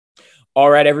All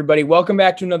right, everybody, welcome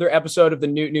back to another episode of the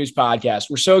Newt News Podcast.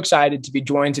 We're so excited to be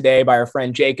joined today by our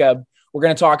friend Jacob. We're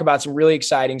going to talk about some really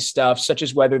exciting stuff, such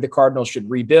as whether the Cardinals should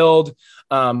rebuild.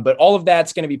 But all of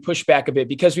that's going to be pushed back a bit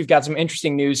because we've got some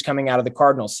interesting news coming out of the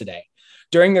Cardinals today.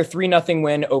 During their 3-0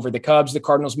 win over the Cubs, the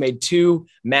Cardinals made two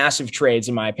massive trades,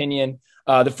 in my opinion.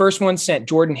 The first one sent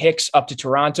Jordan Hicks up to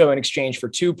Toronto in exchange for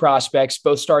two prospects,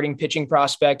 both starting pitching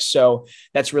prospects. So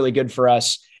that's really good for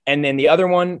us. And then the other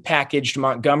one packaged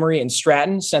Montgomery and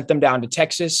Stratton, sent them down to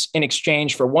Texas in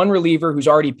exchange for one reliever who's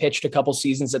already pitched a couple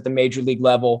seasons at the major league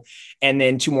level, and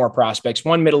then two more prospects,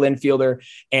 one middle infielder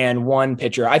and one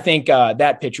pitcher. I think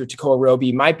that pitcher, Tekoa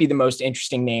Roby, might be the most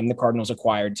interesting name the Cardinals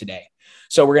acquired today.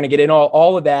 So we're going to get in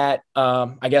all of that,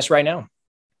 I guess, right now.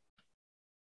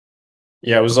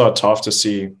 Yeah, it was tough to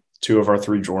see two of our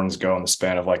three Jordans go in the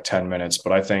span of like 10 minutes,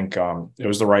 but I think it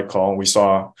was the right call. We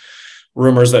saw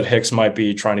rumors that Hicks might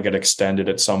be trying to get extended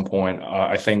at some point.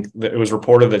 I think that it was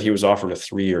reported that he was offered a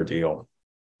 3-year deal.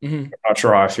 I'm not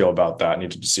sure how I feel about that. I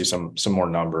need to see some more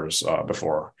numbers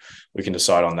before we can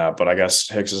decide on that. But I guess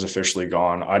Hicks is officially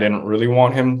gone. I didn't really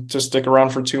want him to stick around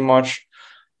for too much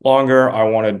longer. I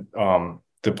wanted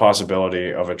the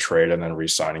possibility of a trade and then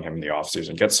re-signing him in the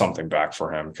offseason, get something back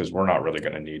for him because we're not really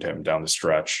going to need him down the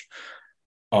stretch.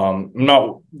 I'm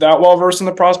not that well versed in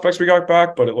the prospects we got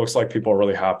back, but it looks like people are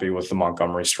really happy with the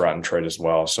Montgomery Stratton trade as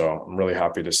well. So I'm really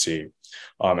happy to see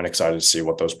and excited to see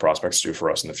what those prospects do for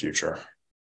us in the future.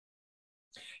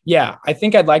 Yeah, I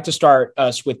think I'd like to start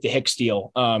us with the Hicks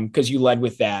deal because you led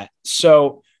with that.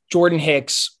 So Jordan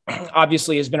Hicks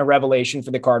obviously has been a revelation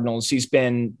for the Cardinals. He's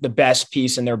been the best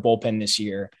piece in their bullpen this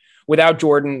year. Without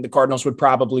Jordan, the Cardinals would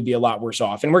probably be a lot worse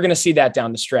off. And we're going to see that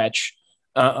down the stretch.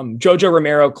 Jojo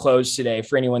Romero closed today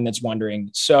for anyone that's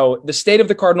wondering. So the state of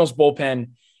the Cardinals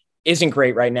bullpen isn't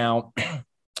great right now.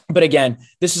 But again,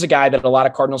 this is a guy that a lot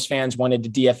of Cardinals fans wanted to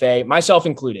DFA, myself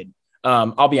included.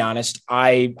 I'll be honest.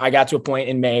 I got to a point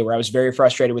in May where I was very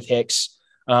frustrated with Hicks.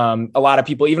 A lot of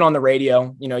people, even on the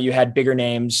radio, you had bigger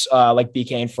names like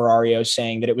BK and Ferrario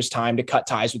saying that it was time to cut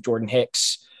ties with Jordan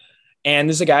Hicks. And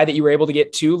this is a guy that you were able to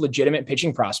get two legitimate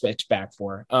pitching prospects back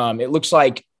for. It looks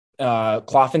like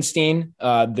Kloffenstein,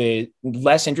 the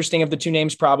less interesting of the two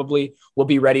names, probably will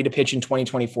be ready to pitch in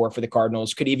 2024 for the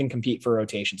Cardinals, could even compete for a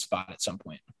rotation spot at some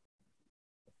point.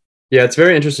 Yeah, it's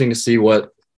very interesting to see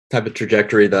what type of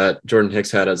trajectory that Jordan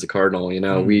Hicks had as a Cardinal.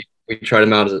 We tried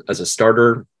him out as a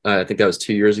starter. I think that was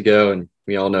 2 years ago, and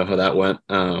we all know how that went.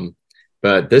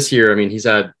 But this year, he's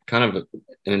had kind of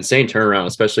an insane turnaround,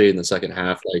 especially in the second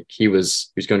half. Like he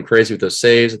was going crazy with those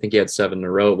saves. I think he had 7 in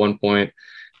a row at one point.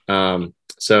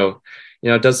 So,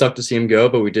 it does suck to see him go,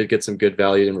 but we did get some good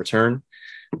value in return.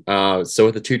 So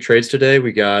with the two trades today,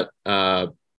 we got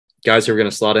guys who are going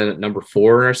to slot in at number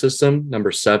 4 in our system,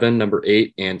 number 7, number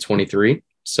 8, and 23.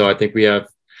 So I think we have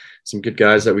some good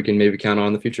guys that we can maybe count on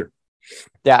in the future.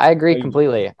 Yeah, I agree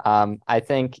completely. I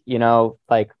think,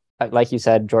 like you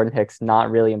said, Jordan Hicks, not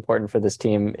really important for this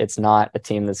team. It's not a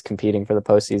team that's competing for the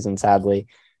postseason, sadly.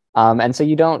 And so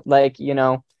you don't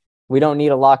we don't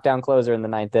need a lockdown closer in the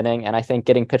 9th inning. And I think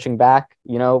getting pitching back,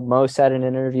 Mo said in an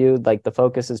interview, like the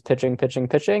focus is pitching.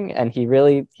 And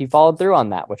he followed through on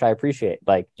that, which I appreciate.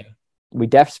 We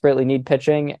desperately need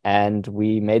pitching and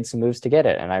we made some moves to get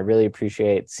it. And I really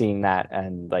appreciate seeing that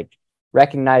and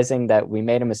recognizing that we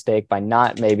made a mistake by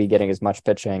not maybe getting as much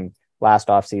pitching last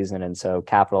offseason. And so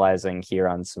capitalizing here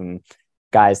on some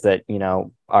guys that,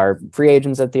 are free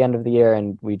agents at the end of the year.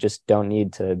 And we just don't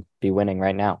need to be winning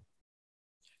right now.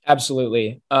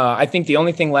 Absolutely. I think the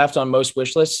only thing left on most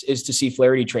wish lists is to see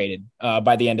Flaherty traded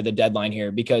by the end of the deadline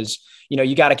here, because,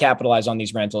 you got to capitalize on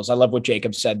these rentals. I love what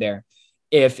Jacob said there.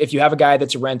 If you have a guy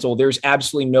that's a rental, there's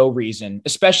absolutely no reason,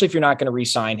 especially if you're not going to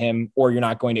re-sign him or you're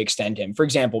not going to extend him. For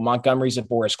example, Montgomery's a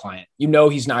Boris client.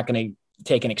 He's not going to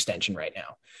take an extension right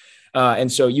now.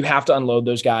 And so you have to unload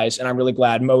those guys. And I'm really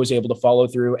glad Mo was able to follow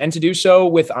through and to do so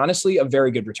with, honestly, a very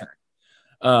good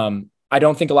return. I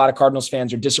don't think a lot of Cardinals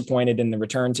fans are disappointed in the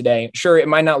return today. Sure, it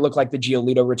might not look like the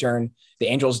Giolito return. The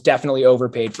Angels definitely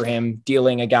overpaid for him,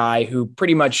 dealing a guy who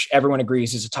pretty much everyone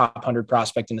agrees is a top 100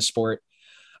 prospect in the sport.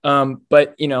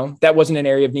 But, that wasn't an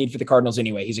area of need for the Cardinals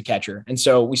anyway. He's a catcher. And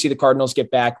so we see the Cardinals get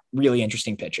back really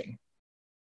interesting pitching.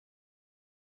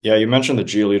 Yeah, you mentioned the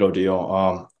Giolito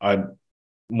deal.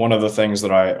 One of the things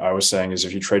that I was saying is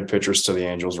if you trade pitchers to the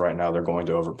Angels right now, they're going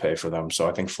to overpay for them. So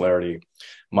I think Flaherty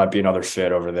might be another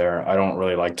fit over there. I don't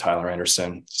really like Tyler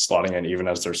Anderson slotting in even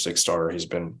as their 6th starter. He's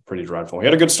been pretty dreadful. He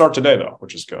had a good start today, though,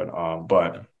 which is good.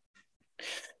 But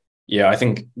yeah, I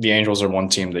think the Angels are one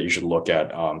team that you should look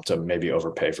at to maybe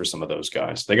overpay for some of those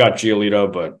guys. They got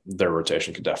Giolito, but their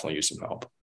rotation could definitely use some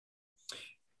help.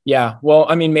 Yeah. Well,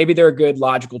 I mean, maybe they're a good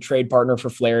logical trade partner for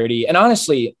Flaherty. And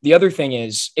honestly, the other thing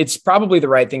is it's probably the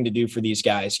right thing to do for these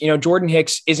guys. Jordan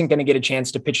Hicks isn't going to get a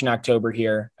chance to pitch in October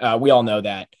here. We all know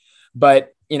that.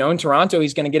 But, in Toronto,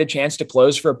 he's going to get a chance to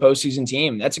close for a postseason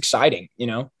team. That's exciting.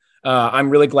 I'm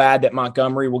really glad that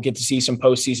Montgomery will get to see some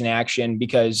postseason action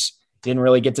because didn't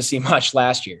really get to see much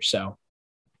last year. So.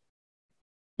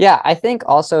 Yeah, I think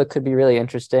also it could be really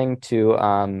interesting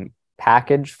to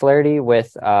package Flaherty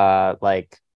with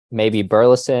like maybe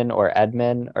Burleson or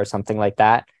Edman or something like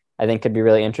that. I think could be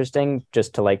really interesting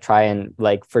just to like try and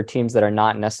like for teams that are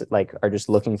not necessarily like are just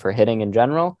looking for hitting in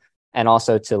general, and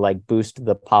also to like boost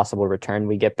the possible return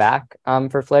we get back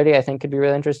for Flaherty. I think could be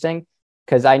really interesting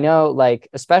because I know like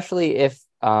especially if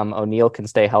O'Neill can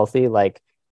stay healthy. Like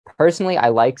personally, I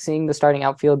like seeing the starting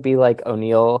outfield be like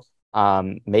O'Neill,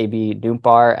 maybe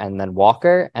Nootbaar, and then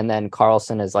Walker, and then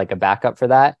Carlson is like a backup for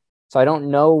that. So I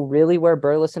don't know really where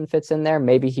Burleson fits in there.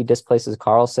 Maybe he displaces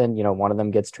Carlson, one of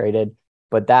them gets traded.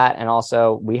 But that, and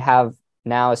also we have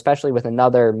now, especially with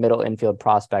another middle infield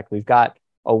prospect, we've got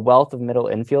a wealth of middle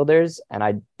infielders. And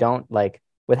I don't like,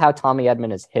 with how Tommy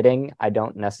Edman is hitting, I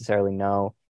don't necessarily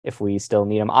know if we still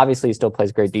need him. Obviously, he still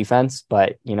plays great defense,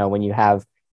 but, when you have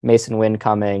Mason Wynn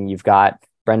coming, you've got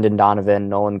Brendan Donovan,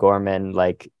 Nolan Gorman,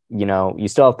 like, you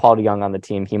still have Paul DeYoung on the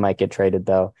team. He might get traded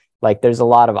though. Like there's a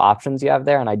lot of options you have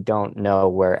there. And I don't know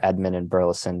where Edman and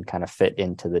Burleson kind of fit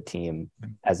into the team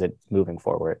as it moving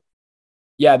forward.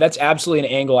 Yeah, that's absolutely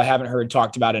an angle I haven't heard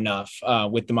talked about enough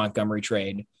with the Montgomery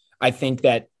trade. I think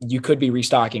that you could be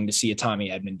restocking to see a Tommy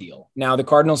Edman deal. Now, the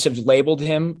Cardinals have labeled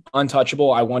him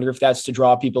untouchable. I wonder if that's to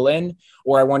draw people in,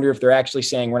 or I wonder if they're actually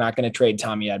saying we're not going to trade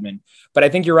Tommy Edman. But I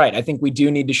think you're right. I think we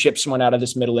do need to ship someone out of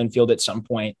this middle infield at some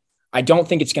point. I don't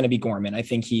think it's going to be Gorman. I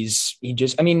think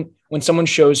when someone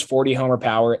shows 40 homer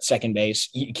power at second base,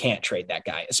 you can't trade that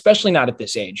guy, especially not at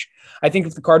this age. I think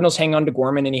if the Cardinals hang on to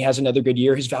Gorman and he has another good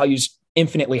year, his value's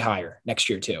infinitely higher next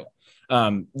year too.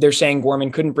 They're saying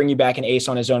Gorman couldn't bring you back an ace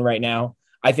on his own right now.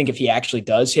 I think if he actually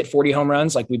does hit 40 home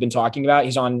runs, like we've been talking about,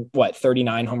 he's on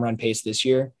 39 home run pace this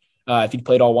year. If he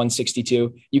played all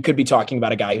 162, you could be talking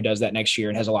about a guy who does that next year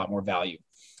and has a lot more value.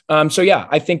 So yeah,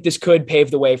 I think this could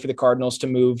pave the way for the Cardinals to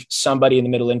move somebody in the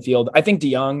middle infield. I think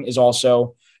DeYoung is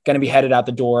also going to be headed out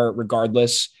the door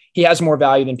regardless. He has more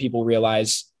value than people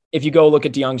realize. If you go look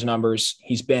at DeYoung's numbers,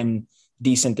 he's been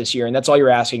decent this year. And that's all you're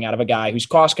asking out of a guy who's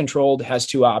cost controlled, has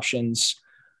two options.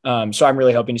 So I'm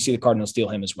really hoping to see the Cardinals deal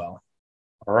him as well.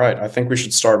 All right. I think we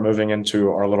should start moving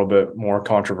into our little bit more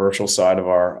controversial side of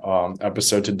our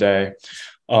episode today.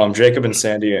 Jacob and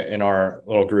Sandy in our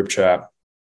little group chat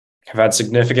have had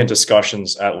significant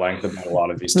discussions at length about a lot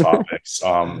of these topics.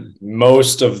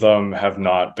 Most of them have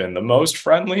not been the most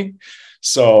friendly.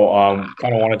 So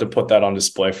kind of wanted to put that on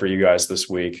display for you guys this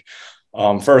week.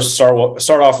 First, start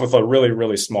off with a really,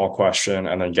 really small question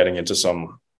and then getting into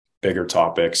some bigger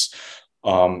topics.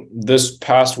 This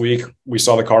past week, we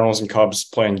saw the Cardinals and Cubs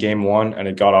playing game one, and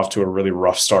it got off to a really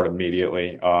rough start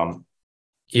immediately.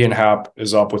 Ian Happ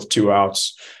is up with 2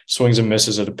 outs, swings and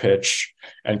misses at a pitch,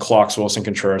 and clocks Wilson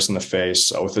Contreras in the face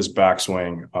with his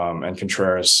backswing. And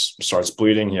Contreras starts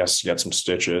bleeding. He has to get some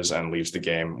stitches and leaves the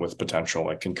game with potential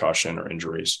like concussion or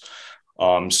injuries.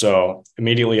 So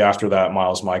immediately after that,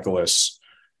 Miles Michaelis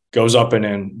goes up and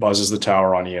in, buzzes the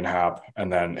tower on Ian Happ,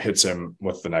 and then hits him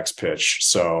with the next pitch.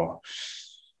 So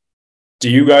do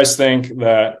you guys think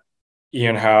that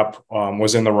Ian Happ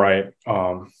was in the right?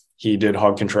 He did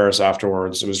hug Contreras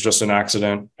afterwards. It was just an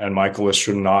accident, and Michaelis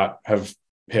should not have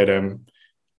hit him,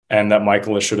 and that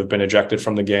Michaelis should have been ejected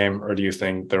from the game? Or do you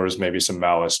think there was maybe some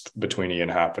malice between Ian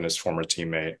Happ and his former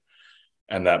teammate,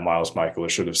 and that Miles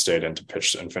Michaelis should have stayed in to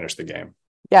pitch and finish the game?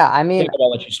 Yeah, I mean, I'll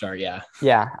let you start.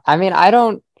 Yeah. I mean, I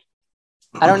don't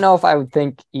know if I would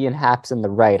think Ian Happ's in the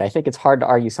right. I think it's hard to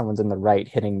argue someone's in the right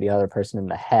hitting the other person in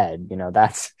the head.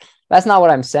 That's not what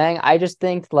I'm saying. I just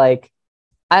think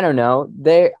I don't know.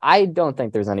 I don't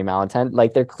think there's any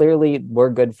malintent. They're clearly were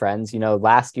good friends.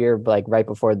 Last year, right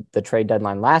before the trade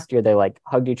deadline last year, they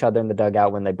hugged each other in the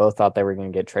dugout when they both thought they were going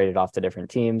to get traded off to different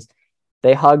teams.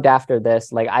 They hugged after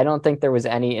this. I don't think there was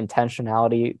any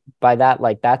intentionality by that.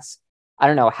 I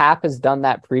don't know. Happ has done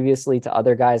that previously to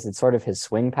other guys. It's sort of his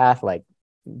swing path.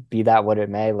 Be that what it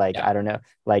may. Yeah. I don't know.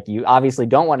 You obviously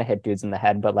don't want to hit dudes in the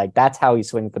head, but that's how he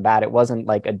swings the bat. It wasn't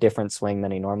a different swing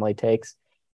than he normally takes.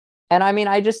 And I mean,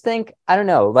 I just think, I don't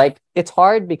know, it's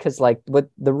hard because what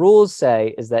the rules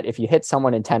say is that if you hit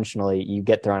someone intentionally, you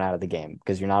get thrown out of the game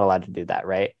because you're not allowed to do that.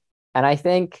 Right. And I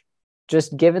think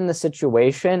just given the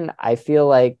situation, I feel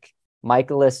like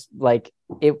Michaelis,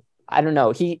 I don't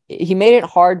know. He made it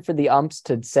hard for the umps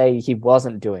to say he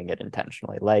wasn't doing it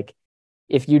intentionally.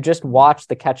 if you just watch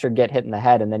the catcher get hit in the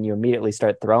head and then you immediately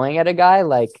start throwing at a guy,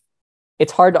 like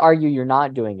it's hard to argue you're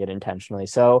not doing it intentionally.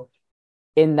 So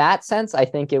in that sense, I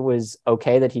think it was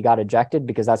okay that he got ejected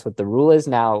because that's what the rule is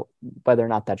now. Whether or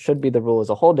not that should be the rule is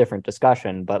a whole different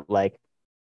discussion, but like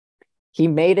he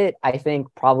made it, I think,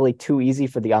 probably too easy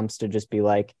for the umps to just be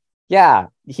like, yeah,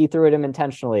 he threw at him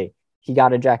intentionally. He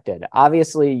got ejected.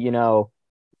 Obviously, you know,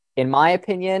 in my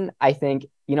opinion, I think,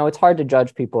 you know, it's hard to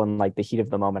judge people in like the heat of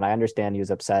the moment. I understand he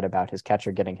was upset about his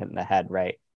catcher getting hit in the head,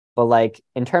 right? But like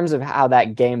in terms of how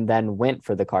that game then went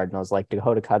for the Cardinals, like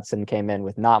Dakota Hudson came in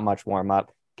with not much warm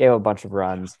up, gave up a bunch of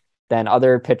runs. Then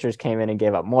other pitchers came in and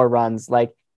gave up more runs.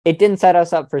 Like it didn't set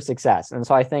us up for success. And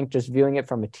so I think just viewing it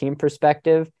from a team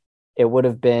perspective, it would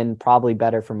have been probably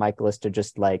better for Michaelis to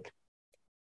just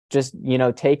you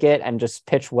know, take it and just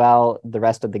pitch well the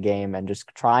rest of the game and just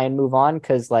try and move on.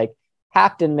 Cause like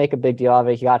Happ didn't make a big deal of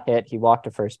it. He got hit. He walked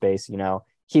to first base. You know,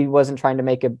 he wasn't trying to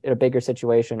make a bigger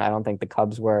situation. I don't think the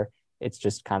Cubs were. It's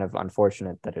just kind of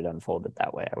unfortunate that it unfolded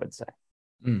that way, I would say.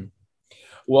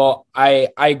 Well, I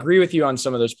agree with you on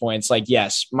some of those points. Like,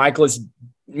 yes, Michaelis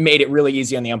made it really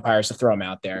easy on the umpires to throw him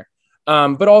out there.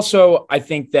 But also I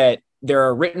think that there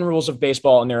are written rules of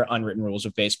baseball and there are unwritten rules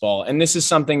of baseball. And this is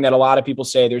something that a lot of people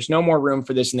say there's no more room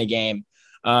for this in the game.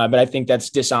 But I think that's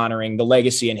dishonoring the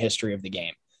legacy and history of the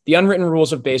game. The unwritten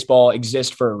rules of baseball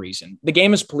exist for a reason. The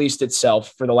game has policed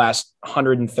itself for the last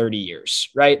 130 years,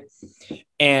 right?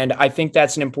 And I think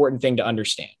that's an important thing to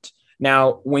understand.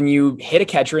 Now, when you hit a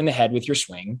catcher in the head with your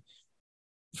swing,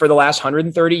 for the last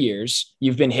 130 years,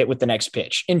 you've been hit with the next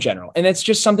pitch in general. And that's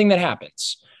just something that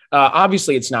happens.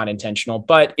 Obviously, it's not intentional,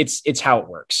 but it's how it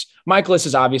works. Michaelis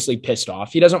is obviously pissed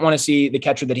off. He doesn't want to see the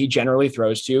catcher that he generally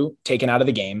throws to taken out of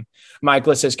the game.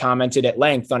 Michaelis has commented at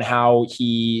length on how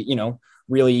he, you know,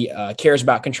 really cares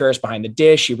about Contreras behind the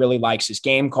dish. He really likes his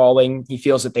game calling. He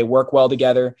feels that they work well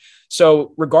together.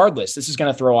 So regardless, this is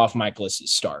going to throw off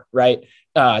Michaelis's start, right?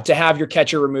 To have your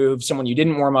catcher remove someone you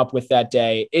didn't warm up with that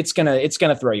day, it's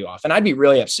gonna throw you off. And I'd be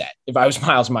really upset if I was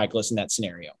Miles Michaelis in that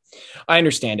scenario. I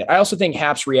understand it. I also think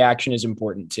Happ's reaction is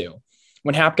important too.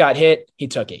 When Happ got hit, he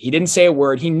took it. He didn't say a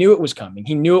word. He knew it was coming.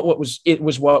 He knew it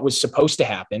was what was supposed to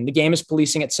happen. The game is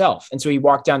policing itself. And so he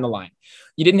walked down the line.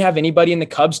 You didn't have anybody in the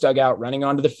Cubs dugout running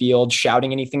onto the field,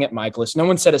 shouting anything at Michaelis. No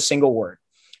one said a single word.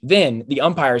 Then the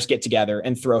umpires get together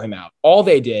and throw him out. All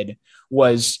they did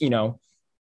was, you know,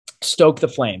 stoke the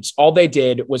flames. All they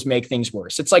did was make things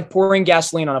worse. It's like pouring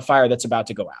gasoline on a fire that's about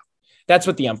to go out. That's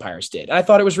what the umpires did. And I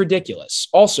thought it was ridiculous.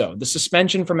 Also, the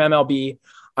suspension from MLB,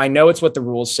 I know it's what the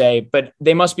rules say, but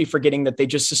they must be forgetting that they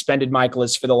just suspended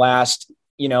Michaelis for the last,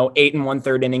 8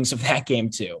 1/3 innings of that game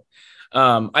too.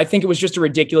 I think it was just a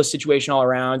ridiculous situation all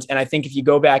around. And I think if you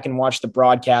go back and watch the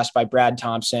broadcast by Brad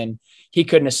Thompson, he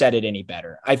couldn't have said it any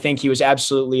better. I think he was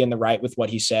absolutely in the right with what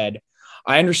he said.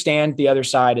 I understand the other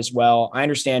side as well. I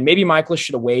understand maybe Michaelis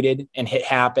should have waited and hit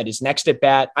Happ at his next at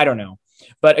bat. I don't know.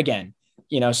 But again,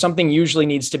 something usually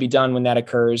needs to be done when that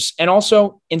occurs. And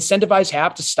also incentivize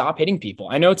Happ to stop hitting people.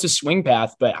 I know it's a swing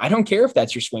path, but I don't care if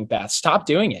that's your swing path. Stop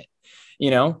doing it.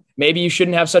 Maybe you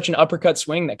shouldn't have such an uppercut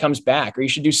swing that comes back, or you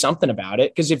should do something about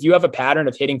it. Because if you have a pattern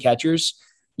of hitting catchers,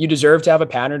 you deserve to have a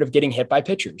pattern of getting hit by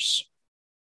pitchers.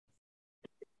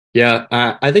 Yeah,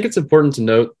 I think it's important to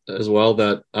note as well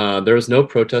that there was no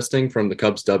protesting from the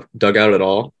Cubs dugout at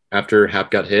all after Happ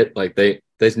got hit. Like they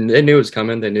knew it was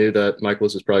coming. They knew that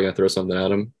Michaelis was probably going to throw something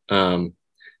at him. And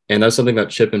that's something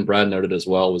that Chip and Brad noted as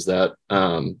well, was that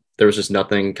there was just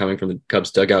nothing coming from the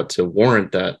Cubs dugout to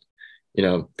warrant that,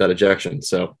 that ejection.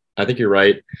 So I think you're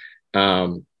right.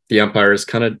 The umpires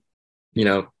kind of,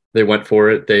 they went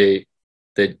for it. They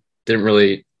didn't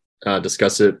really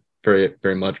discuss it very,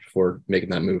 very much before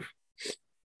making that move.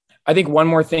 I think one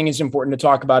more thing is important to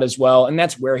talk about as well, and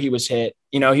that's where he was hit.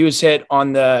 He was hit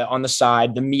on the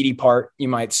side, the meaty part, you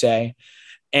might say.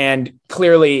 And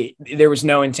clearly there was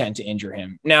no intent to injure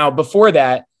him. Now, before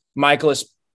that, Michaelis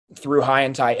threw high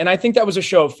and tight. And I think that was a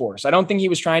show of force. I don't think he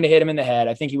was trying to hit him in the head.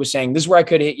 I think he was saying, this is where I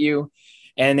could hit you.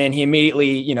 And then he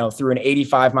immediately, threw an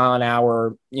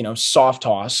 85-mile-an-hour, soft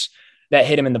toss that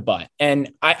hit him in the butt.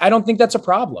 And I don't think that's a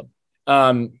problem.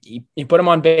 He put him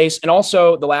on base. And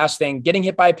also the last thing, getting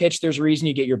hit by a pitch, there's a reason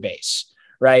you get your base,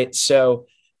 right? So,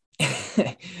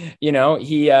 he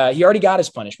already got his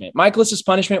punishment. Michaelis's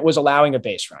punishment was allowing a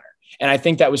base runner. And I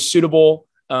think that was suitable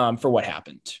for what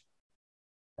happened.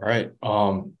 All right.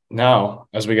 Now,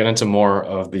 as we get into more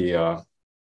of the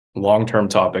long-term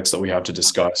topics that we have to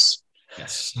discuss,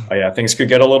 yes, things could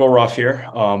get a little rough here.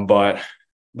 But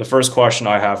the first question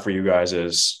I have for you guys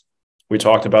is, we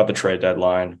talked about the trade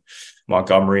deadline.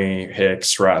 Montgomery, Hicks,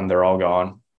 Stratton, they're all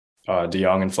gone.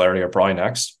 DeYoung and Flaherty are probably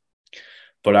next.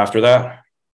 But after that,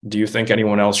 do you think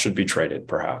anyone else should be traded?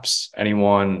 Perhaps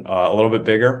anyone a little bit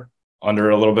bigger, under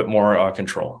a little bit more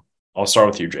control? I'll start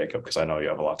with you, Jacob, because I know you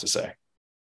have a lot to say.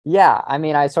 Yeah, I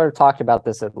mean, I sort of talked about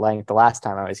this at length the last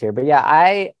time I was here, but yeah,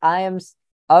 I am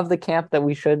of the camp that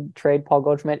we should trade Paul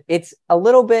Goldschmidt. It's a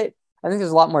little bit, I think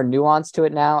there's a lot more nuance to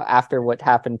it now after what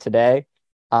happened today,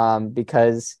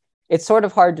 because it's sort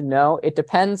of hard to know. It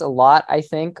depends a lot, I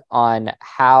think, on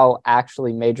how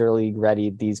actually major league ready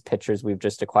these pitchers we've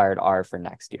just acquired are for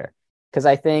next year. Because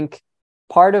I think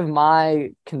part of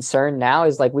my concern now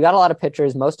is like we got a lot of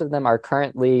pitchers. Most of them are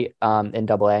currently in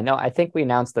AA. I know I think we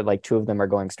announced that like 2 of them are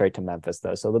going straight to Memphis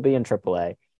though, so they'll be in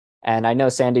AAA. And I know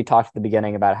Sandy talked at the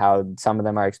beginning about how some of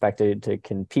them are expected to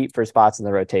compete for spots in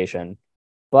the rotation,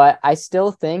 but I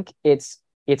still think it's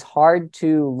hard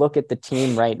to look at the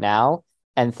team right now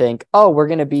and think, oh, we're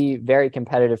going to be very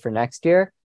competitive for next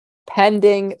year,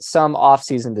 pending some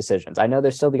offseason decisions. I know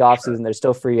there's still the offseason, there's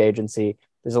still free agency.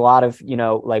 There's a lot of,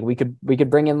 like we could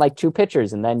bring in like 2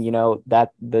 pitchers and then, that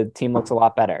the team looks a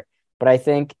lot better. But I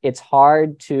think it's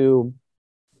hard to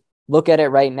look at it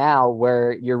right now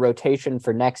where your rotation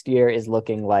for next year is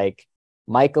looking like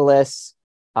Michaelis,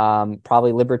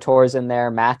 probably Liberatore's in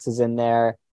there, Matz is in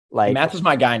there. Like Matz is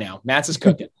my guy now. Matz is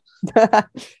cooking.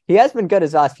 He has been good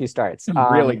his last few starts.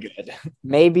 Really good.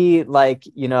 Maybe like,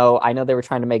 I know they were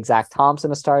trying to make Zach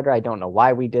Thompson a starter. I don't know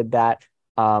why we did that.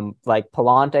 Like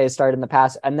Palante has started in the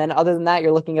past. And then other than that,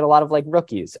 you're looking at a lot of like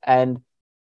rookies. And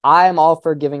I'm all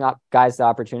for giving up guys the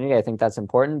opportunity. I think that's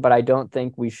important, but I don't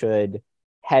think we should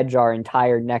hedge our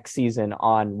entire next season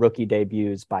on rookie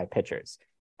debuts by pitchers.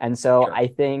 And so sure. I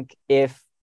think if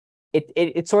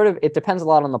it sort of, it depends a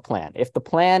lot on the plan. If the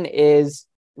plan is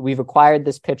we've acquired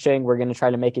this pitching, we're going to try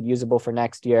to make it usable for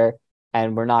next year,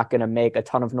 and we're not going to make a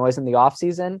ton of noise in the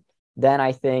offseason, then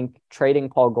I think trading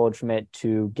Paul Goldschmidt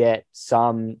to get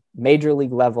some major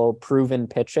league level proven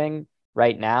pitching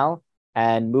right now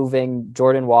and moving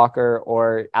Jordan Walker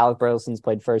or Alec Burleson's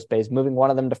played first base, moving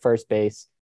one of them to first base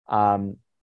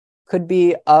could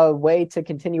be a way to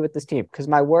continue with this team. Because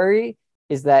my worry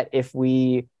is that if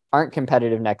we aren't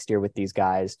competitive next year with these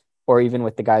guys, or even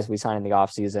with the guys we sign in the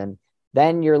offseason,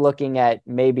 then you're looking at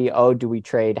maybe, do we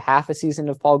trade half a season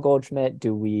of Paul Goldschmidt?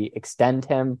 Do we extend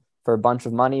him for a bunch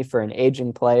of money for an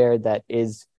aging player that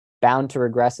is bound to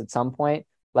regress at some point?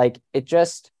 Like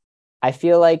I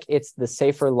feel like it's the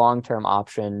safer long-term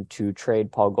option to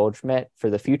trade Paul Goldschmidt for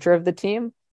the future of the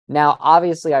team. Now,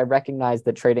 obviously, I recognize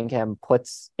that trading him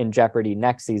puts in jeopardy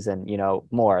next season,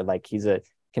 more. Like he's a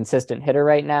consistent hitter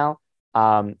right now.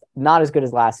 Not as good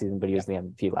as last season, but he was the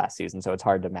MVP last season, so it's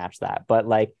hard to match that. But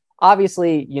like,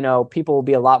 obviously, people will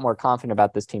be a lot more confident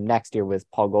about this team next year with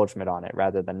Paul Goldschmidt on it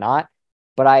rather than not.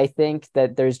 But I think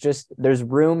that there's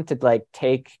room to like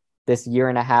take this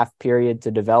 1.5 year period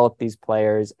to develop these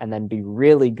players and then be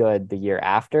really good the year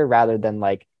after, rather than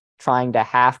like trying to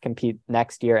half compete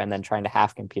next year and then trying to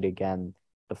half compete again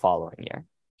the following year.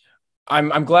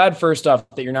 I'm glad, first off,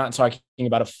 that you're not talking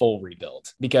about a full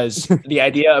rebuild, because the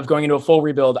idea of going into a full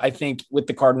rebuild, I think with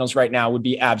the Cardinals right now would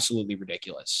be absolutely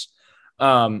ridiculous.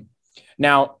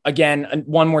 Now, again,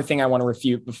 one more thing I want to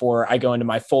refute before I go into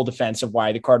my full defense of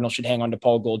why the Cardinals should hang on to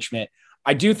Paul Goldschmidt.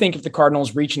 I do think if the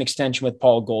Cardinals reach an extension with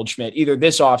Paul Goldschmidt, either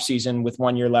this offseason with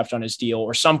 1 year left on his deal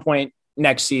or some point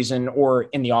next season or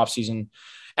in the offseason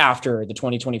after the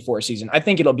 2024 season, I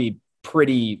think it'll be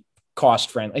pretty cost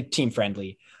friendly, team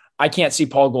friendly. I can't see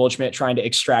Paul Goldschmidt trying to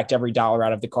extract every dollar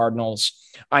out of the Cardinals.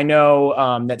 I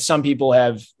know that some people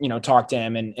have, talked to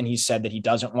him and he said that he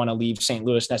doesn't want to leave St.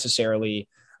 Louis necessarily.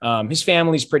 His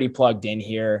family's pretty plugged in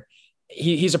here.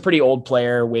 He's a pretty old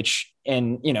player,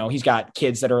 he's got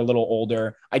kids that are a little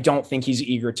older. I don't think he's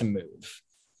eager to move.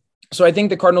 So I think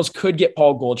the Cardinals could get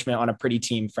Paul Goldschmidt on a pretty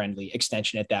team-friendly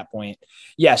extension at that point.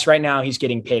 Yes, right now he's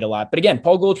getting paid a lot. But again,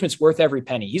 Paul Goldschmidt's worth every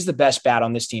penny. He's the best bat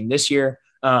on this team this year.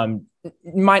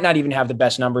 Might not even have the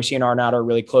best numbers. He and Arenado are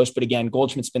really close. But again,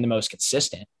 Goldschmidt's been the most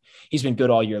consistent. He's been good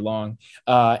all year long.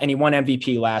 And he won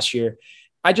MVP last year.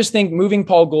 I just think moving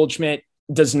Paul Goldschmidt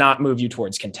does not move you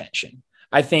towards contention.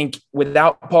 I think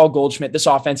without Paul Goldschmidt, this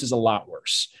offense is a lot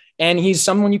worse. And he's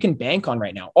someone you can bank on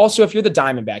right now. Also, if you're the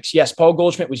Diamondbacks, yes, Paul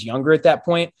Goldschmidt was younger at that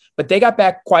point, but they got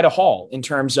back quite a haul in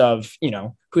terms of,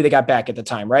 who they got back at the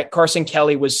time, right? Carson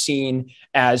Kelly was seen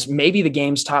as maybe the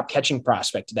game's top catching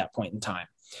prospect at that point in time.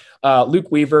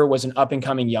 Luke Weaver was an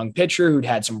up-and-coming young pitcher who'd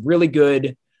had some really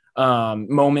good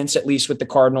moments, at least with the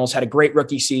Cardinals, had a great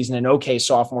rookie season, an okay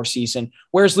sophomore season.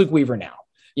 Where's Luke Weaver now?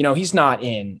 He's not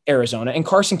in Arizona, and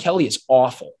Carson Kelly is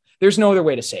awful. There's no other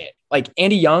way to say it. Like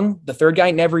Andy Young, the third guy,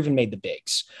 never even made the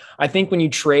bigs. I think when you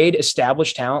trade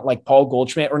established talent like Paul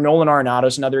Goldschmidt or Nolan Arenado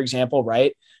is another example,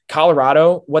 right?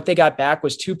 Colorado, what they got back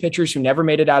was two pitchers who never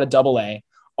made it out of Double-A,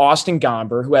 Austin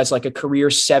Gomber, who has like a career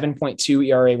 7.2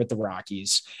 ERA with the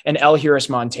Rockies, and Eleuteris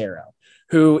Montero,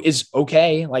 who is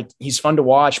okay. Like, he's fun to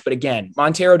watch. But again,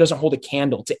 Montero doesn't hold a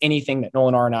candle to anything that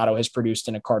Nolan Arenado has produced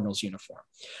in a Cardinals uniform.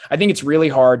 I think it's really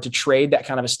hard to trade that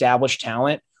kind of established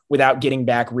talent without getting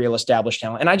back real established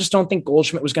talent. And I just don't think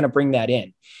Goldschmidt was going to bring that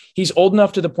in. He's old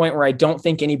enough to the point where I don't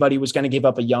think anybody was going to give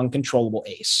up a young, controllable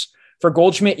ace. For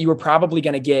Goldschmidt, you were probably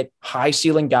going to get high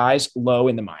ceiling guys low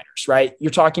in the minors, right?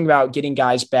 You're talking about getting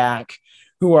guys back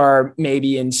who are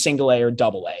maybe in single-A or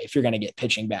double-A if you're going to get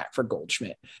pitching back for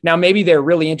Goldschmidt. Now, maybe they're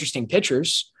really interesting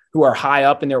pitchers who are high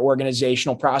up in their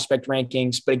organizational prospect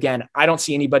rankings. But again, I don't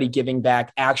see anybody giving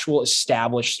back actual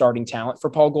established starting talent for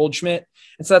Paul Goldschmidt.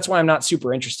 And so that's why I'm not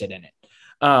super interested in it.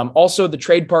 Also, the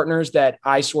trade partners that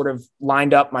I sort of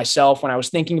lined up myself when I was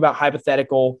thinking about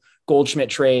hypothetical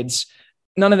Goldschmidt trades,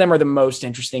 none of them are the most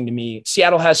interesting to me.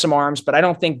 Seattle has some arms, but I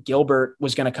don't think Gilbert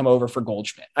was going to come over for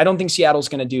Goldschmidt. I don't think Seattle's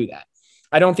going to do that.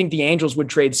 I don't think the Angels would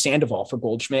trade Sandoval for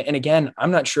Goldschmidt. And again,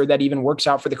 I'm not sure that even works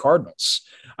out for the Cardinals.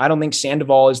 I don't think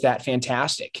Sandoval is that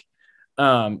fantastic.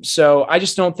 So I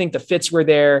just don't think the fits were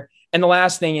there. And the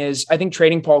last thing is, I think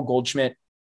trading Paul Goldschmidt,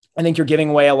 I think you're giving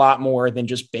away a lot more than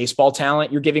just baseball talent.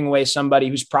 You're giving away somebody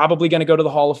who's probably going to go to the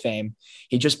Hall of Fame.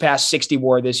 He just passed 60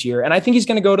 WAR this year. And I think he's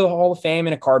going to go to the Hall of Fame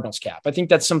in a Cardinals cap. I think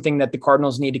that's something that the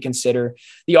Cardinals need to consider.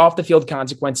 The off the field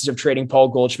consequences of trading Paul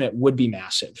Goldschmidt would be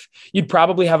massive. You'd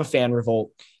probably have a fan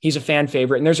revolt. He's a fan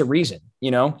favorite. And there's a reason,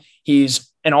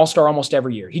 he's an all-star almost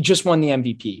every year. He just won the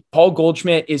MVP. Paul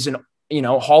Goldschmidt is an,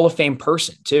 Hall of Fame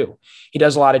person too. He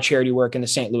does a lot of charity work in the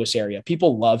St. Louis area.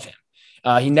 People love him.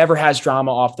 He never has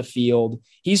drama off the field.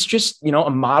 He's just, a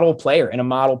model player and a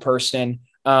model person.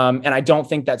 And I don't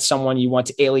think that's someone you want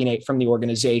to alienate from the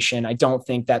organization. I don't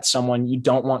think that's someone you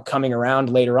don't want coming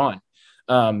around later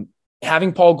on.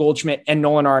 Having Paul Goldschmidt and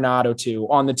Nolan Arenado too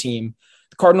on the team,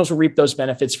 the Cardinals will reap those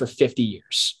benefits for 50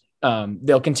 years.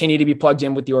 They'll continue to be plugged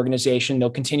in with the organization.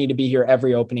 They'll continue to be here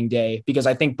every opening day because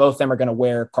I think both of them are going to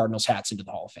wear Cardinals hats into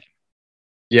the Hall of Fame.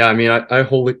 Yeah, I mean, I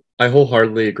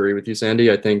wholeheartedly agree with you,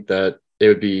 Sandy. I think that it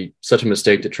would be such a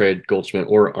mistake to trade Goldschmidt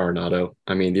or Arenado.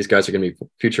 I mean, these guys are going to be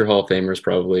future Hall of Famers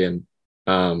probably,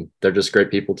 and they're just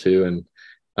great people too.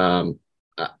 And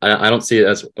I don't see it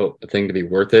as a thing to be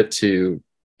worth it to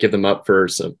give them up for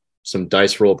some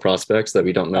dice roll prospects that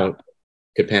we don't know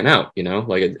could pan out.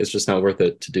 It's just not worth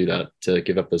it to do that, to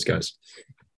give up those guys.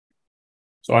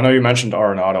 So I know you mentioned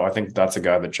Arenado. I think that's a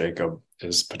guy that Jacob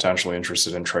is potentially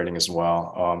interested in trading as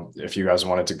well. If you guys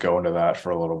wanted to go into that for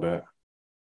a little bit.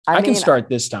 I can start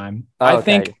this time. Okay. I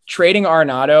think trading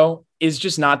Arenado is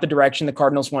just not the direction the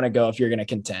Cardinals want to go if you're going to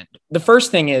contend. The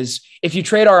first thing is, if you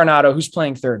trade Arenado, who's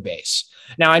playing third base?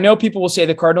 Now, I know people will say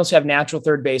the Cardinals have natural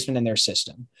third basemen in their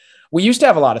system. We used to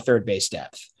have a lot of third base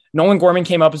depth. Nolan Gorman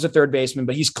came up as a third baseman,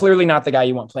 but he's clearly not the guy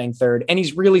you want playing third, and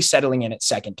he's really settling in at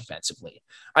second defensively.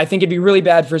 I think it'd be really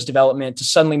bad for his development to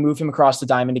suddenly move him across the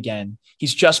diamond again.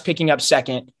 He's just picking up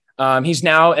second. He's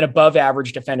now an above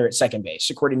average defender at second base,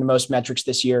 according to most metrics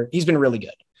this year. He's been really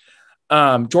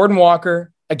good. Jordan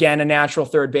Walker, again, a natural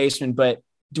third baseman, but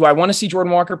do I want to see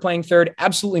Jordan Walker playing third?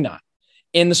 Absolutely not.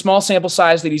 In the small sample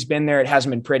size that he's been there, it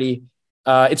hasn't been pretty.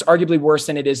 It's arguably worse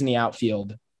than it is in the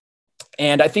outfield.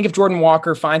 And I think if Jordan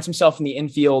Walker finds himself in the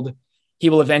infield, he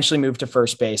will eventually move to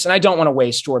first base. And I don't want to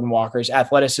waste Jordan Walker's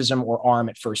athleticism or arm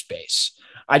at first base.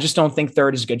 I just don't think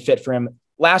third is a good fit for him.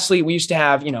 Lastly, we used to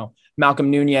have,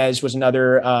 Malcolm Nunez was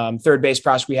another third base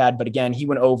prospect we had, but again, he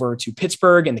went over to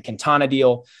Pittsburgh in the Quintana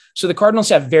deal. So the Cardinals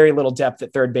have very little depth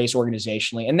at third base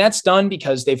organizationally, and that's done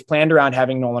because they've planned around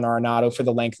having Nolan Arenado for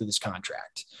the length of this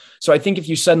contract. So I think if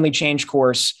you suddenly change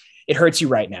course, it hurts you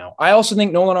right now. I also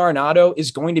think Nolan Arenado is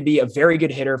going to be a very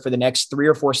good hitter for the next 3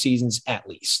 or 4 seasons at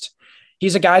least.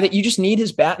 He's a guy that you just need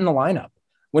his bat in the lineup.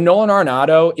 When Nolan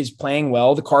Arenado is playing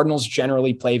well, the Cardinals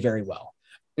generally play very well.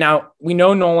 Now, we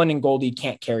know Nolan and Goldie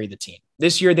can't carry the team.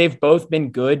 This year, they've both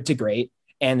been good to great,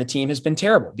 and the team has been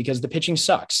terrible because the pitching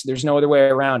sucks. There's no other way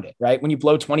around it, right? When you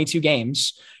blow 22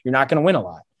 games, you're not going to win a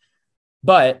lot.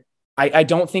 But I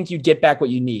don't think you'd get back what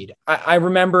you need. I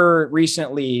remember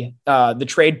recently the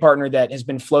trade partner that has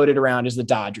been floated around is the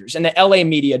Dodgers, and the LA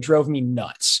media drove me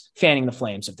nuts fanning the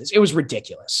flames of this. It was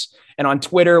ridiculous. And on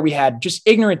Twitter, we had just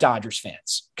ignorant Dodgers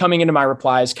fans coming into my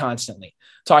replies constantly,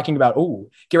 talking about,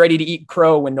 get ready to eat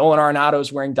crow when Nolan Arenado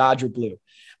is wearing Dodger blue.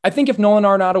 I think if Nolan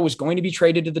Arenado was going to be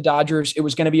traded to the Dodgers, it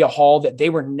was going to be a haul that they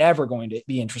were never going to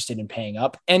be interested in paying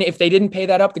up. And if they didn't pay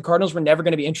that up, the Cardinals were never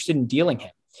going to be interested in dealing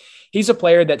him. He's a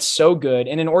player that's so good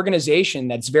in an organization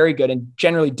that's very good and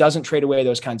generally doesn't trade away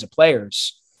those kinds of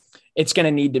players. it's going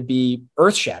to need to be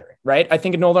earth shattering, right? I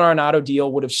think a Nolan Arenado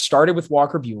deal would have started with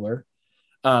Walker Buehler.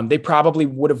 They probably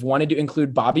would have wanted to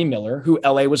include Bobby Miller, who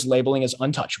LA was labeling as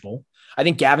untouchable. I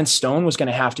think Gavin Stone was going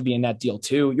to have to be in that deal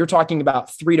too. You're talking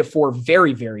about 3 to 4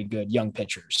 very, very good young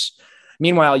pitchers.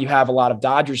 Meanwhile, you have a lot of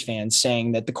Dodgers fans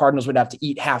saying that the Cardinals would have to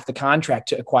eat half the contract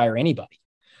to acquire anybody.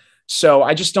 So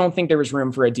I just don't think there was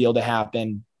room for a deal to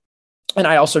happen. And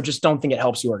I also just don't think it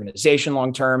helps the organization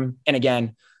long-term. And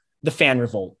again, the fan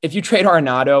revolt. If you trade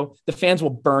Arenado, the fans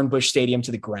will burn Busch Stadium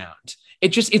to the ground.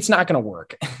 It's not going to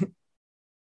work.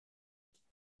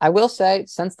 I will say,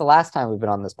 since the last time we've been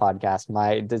on this podcast,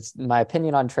 my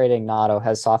opinion on trading Nato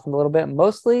has softened a little bit,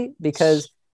 mostly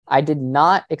because I did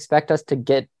not expect us to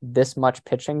get this much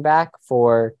pitching back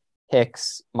for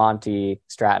Hicks, Monty,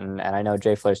 Stratton, and I know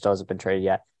Jay Flair still hasn't been traded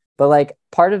yet. But like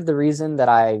part of the reason that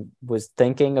I was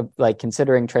thinking of like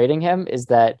considering trading him is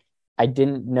that I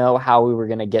didn't know how we were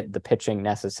going to get the pitching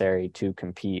necessary to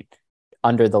compete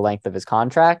under the length of his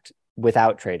contract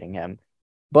without trading him.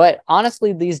 But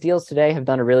honestly, these deals today have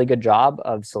done a really good job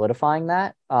of solidifying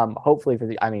that. Hopefully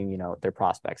their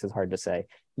prospects is hard to say.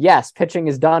 Yes, pitching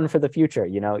is done for the future.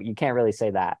 You can't really say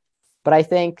that. But I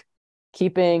think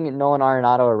keeping Nolan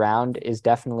Arenado around is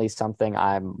definitely something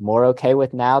I'm more okay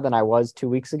with now than I was 2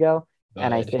 weeks ago. Good.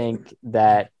 And I think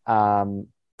that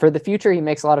for the future, he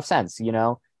makes a lot of sense,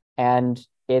 and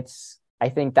I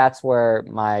think that's where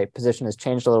my position has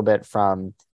changed a little bit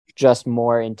from just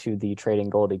more into the trading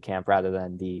Goldie camp rather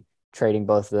than the trading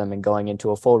both of them and going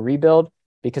into a full rebuild,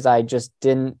 because I just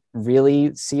didn't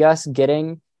really see us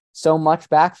getting so much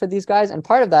back for these guys. And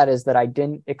part of that is that I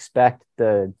didn't expect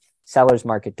the sellers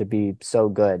market to be so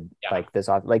good like this.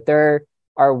 Like there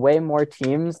are way more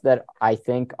teams that I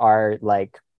think are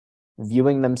like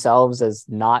viewing themselves as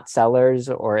not sellers,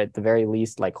 or at the very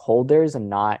least like holders, and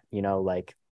not,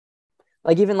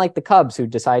 like even like the Cubs who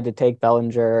decided to take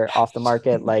Bellinger off the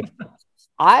market. Like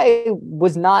I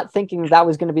was not thinking that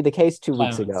was going to be the case 2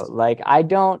 weeks ago. Like I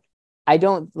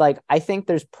think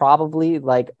there's probably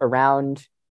like around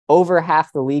over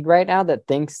half the league right now that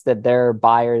thinks that they're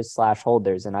buyers /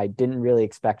 holders. And I didn't really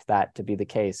expect that to be the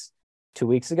case 2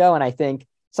 weeks ago. And I think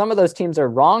some of those teams are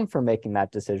wrong for making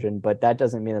that decision, but that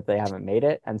doesn't mean that they haven't made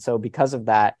it. And so because of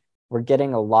that, we're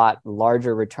getting a lot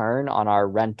larger return on our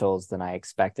rentals than I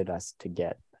expected us to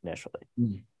get initially.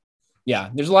 Yeah,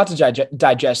 there's a lot to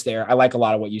digest there. I like a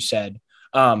lot of what you said.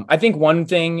 I think one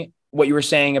thing, what you were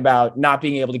saying about not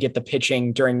being able to get the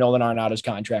pitching during Nolan Arenado's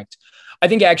contract, I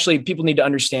think actually people need to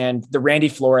understand the Randy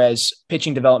Flores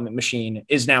pitching development machine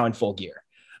is now in full gear.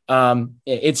 I think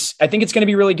it's going to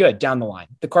be really good down the line.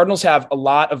 The Cardinals have a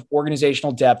lot of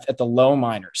organizational depth at the low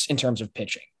minors in terms of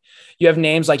pitching. You have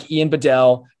names like Ian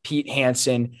Bedell, Pete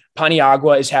Hansen.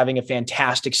 Paniagua is having a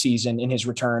fantastic season in his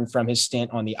return from his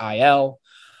stint on the IL.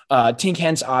 Tink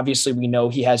Hence, obviously, we know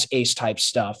he has ace type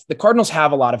stuff. The Cardinals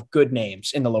have a lot of good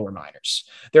names in the lower minors.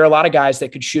 There are a lot of guys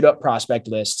that could shoot up prospect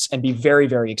lists and be very,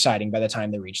 very exciting by the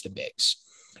time they reach the bigs.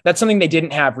 That's something they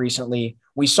didn't have recently.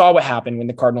 We saw what happened when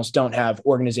the Cardinals don't have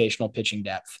organizational pitching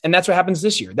depth. And that's what happens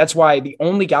this year. That's why the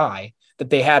only guy that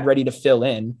they had ready to fill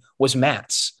in was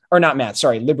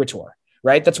Liberatore,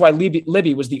 right? That's why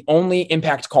Libby was the only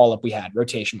impact call-up we had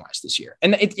rotation-wise this year.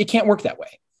 And it can't work that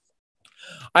way.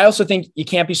 I also think you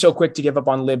can't be so quick to give up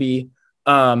on Libby.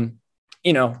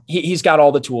 He's got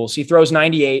all the tools. He throws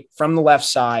 98 from the left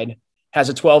side, has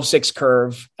a 12-6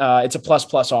 curve. It's a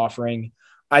plus offering.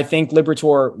 I think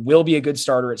Liberatore will be a good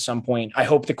starter at some point. I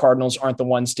hope the Cardinals aren't the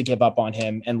ones to give up on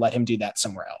him and let him do that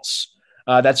somewhere else.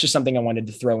 That's just something I wanted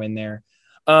to throw in there.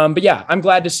 But yeah, I'm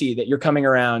glad to see that you're coming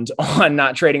around on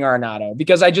not trading Arenado,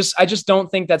 because I just don't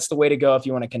think that's the way to go if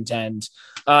you want to contend.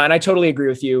 And I totally agree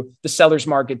with you. The sellers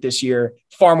market this year,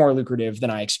 far more lucrative than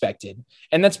I expected.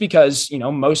 And that's because,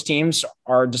 most teams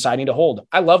are deciding to hold.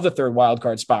 I love the third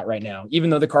wildcard spot right now, even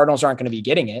though the Cardinals aren't going to be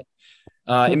getting it.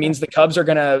 It means the Cubs are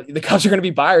going to be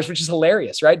buyers, which is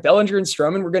hilarious, right? Bellinger and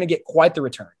Stroman were going to get quite the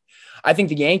return. I think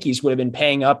the Yankees would have been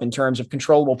paying up in terms of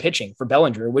controllable pitching for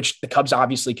Bellinger, which the Cubs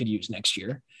obviously could use next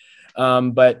year.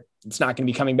 But it's not going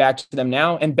to be coming back to them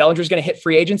now. And Bellinger's going to hit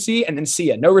free agency and then see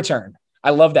ya, no return. I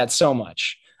love that so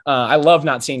much. I love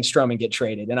not seeing Stroman get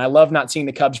traded, and I love not seeing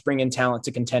the Cubs bring in talent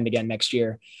to contend again next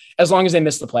year, as long as they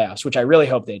miss the playoffs, which I really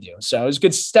hope they do. So it was a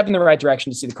good step in the right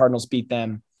direction to see the Cardinals beat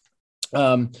them.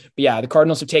 But yeah, the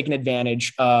Cardinals have taken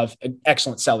advantage of an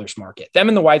excellent sellers market. Them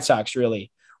and the White Sox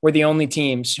really were the only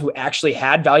teams who actually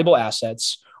had valuable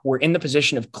assets, were in the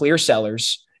position of clear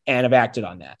sellers, and have acted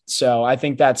on that. So I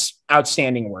think that's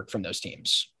outstanding work from those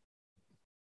teams.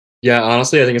 Yeah,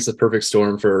 honestly, I think it's the perfect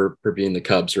storm for being the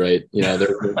Cubs, right?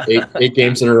 They're eight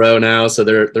games in a row now, so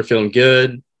they're feeling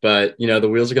good. But, the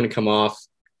wheels are going to come off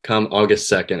come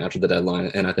August 2nd after the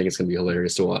deadline. And I think it's going to be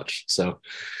hilarious to watch. So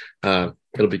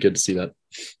it'll be good to see that.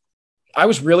 I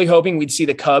was really hoping we'd see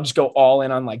the Cubs go all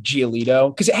in on like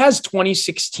Giolito because it has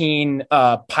 2016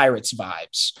 Pirates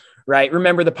vibes, right?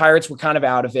 Remember the Pirates were kind of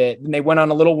out of it and they went on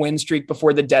a little win streak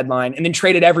before the deadline and then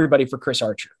traded everybody for Chris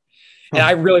Archer. And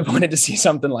I really wanted to see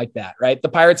something like that, right? The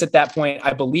Pirates at that point,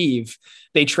 I believe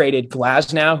they traded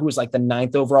Glasnow, who was like the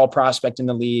 9th overall prospect in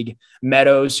the league,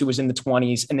 Meadows, who was in the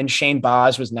 20s, and then Shane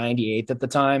Baz was 98th at the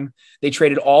time. They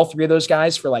traded all three of those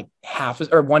guys for like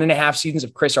 1.5 seasons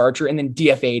of Chris Archer and then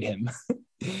DFA'd him.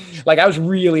 Like I was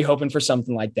really hoping for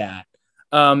something like that.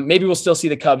 Maybe we'll still see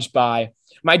the Cubs buy.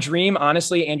 My dream,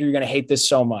 honestly, Andrew, you're going to hate this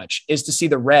so much, is to see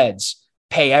the Reds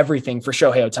pay everything for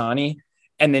Shohei Ohtani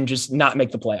and then just not make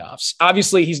the playoffs.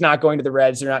 Obviously, he's not going to the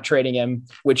Reds. They're not trading him,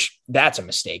 which that's a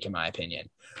mistake in my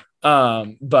opinion.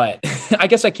 But I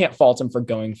guess I can't fault him for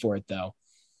going for it, though.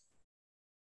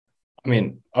 I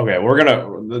mean, okay, we're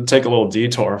going to take a little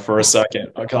detour for a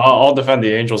second. Okay, I'll defend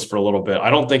the Angels for a little bit. I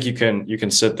don't think you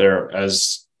can sit there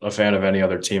as a fan of any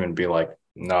other team and be like,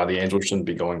 nah, the Angels shouldn't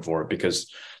be going for it,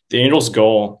 because the Angels'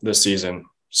 goal this season,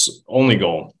 only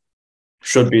goal,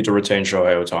 should be to retain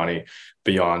Shohei Ohtani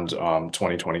beyond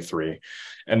 2023.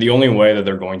 And the only way that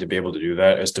they're going to be able to do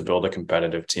that is to build a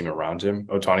competitive team around him.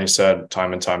 Ohtani said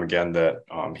time and time again that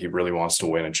he really wants to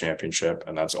win a championship,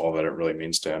 and that's all that it really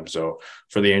means to him. So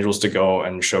for the Angels to go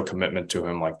and show commitment to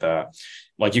him like that,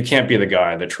 like you can't be the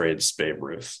guy that trades Babe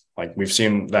Ruth. Like we've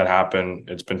seen that happen.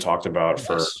 It's been talked about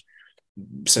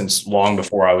since long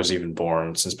before I was even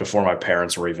born, since before my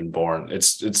parents were even born.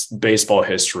 It's baseball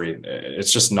history.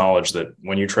 It's just knowledge that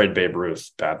when you trade Babe Ruth,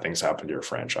 bad things happen to your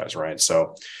franchise, right?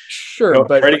 So sure,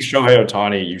 but trading Shohei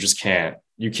Ohtani,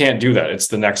 you can't do that. It's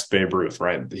the next Babe Ruth,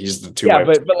 right? He's the two. Yeah,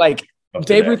 but like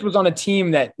Babe Ruth was on a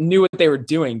team that knew what they were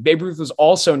doing. Babe Ruth was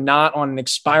also not on an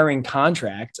expiring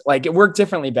contract. Like it worked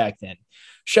differently back then.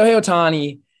 Shohei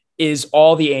Ohtani is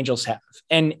all the Angels have.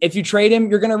 And if you trade him,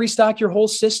 you're going to restock your whole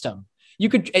system. You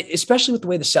could, especially with the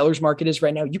way the sellers market is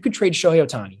right now, you could trade Shohei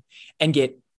Ohtani and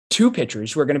get 2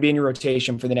 pitchers who are going to be in your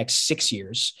rotation for the next 6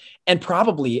 years and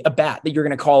probably a bat that you're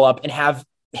going to call up and have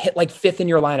hit like 5th in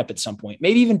your lineup at some point,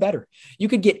 maybe even better. You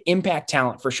could get impact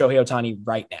talent for Shohei Ohtani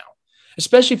right now,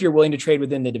 especially if you're willing to trade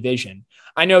within the division.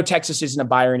 I know Texas isn't a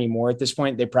buyer anymore at this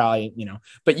point. They probably,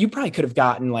 but you probably could have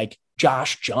gotten like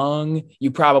Josh Jung. You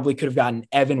probably could have gotten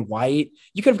Evan White.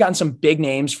 You could have gotten some big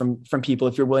names from people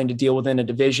if you're willing to deal within a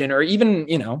division or even,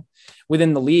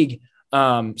 within the league.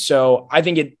 So I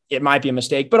think it might be a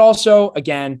mistake, but also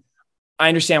again, I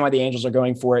understand why the Angels are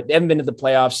going for it. They haven't been to the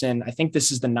playoffs in, I think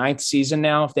this is the 9th season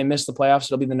now. If they miss the playoffs,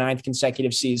 it'll be the 9th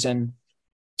consecutive season.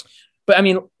 But I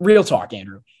mean, real talk,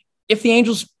 Andrew, if the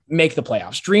Angels make the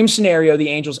playoffs, dream scenario, the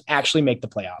Angels actually make the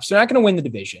playoffs. They're not going to win the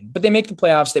division, but they make the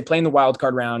playoffs. They play in the wild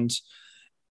card round.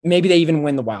 Maybe they even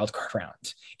win the wild card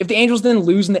round. If the Angels then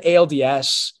lose in the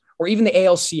ALDS or even the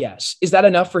ALCS, is that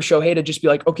enough for Shohei to just be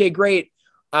like, okay, great,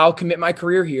 I'll commit my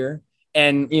career here.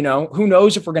 And, who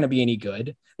knows if we're going to be any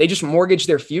good? They just mortgage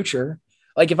their future.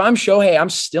 Like if I'm Shohei, I'm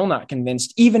still not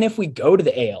convinced, even if we go to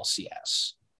the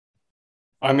ALCS.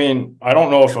 I mean, I don't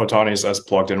know if Ohtani is as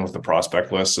plugged in with the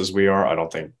prospect list as we are. I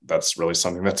don't think that's really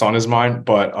something that's on his mind,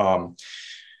 but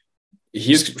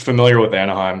he's familiar with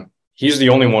Anaheim. He's the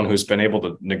only one who's been able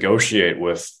to negotiate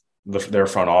with their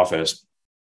front office.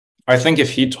 I think if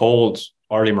he told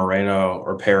Artie Moreno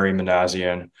or Perry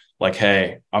Manassian, like,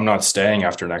 hey, I'm not staying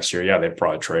after next year, yeah, they'd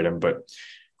probably trade him. But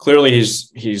clearly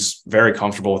he's very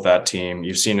comfortable with that team.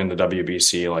 You've seen in the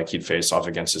WBC, like he'd face off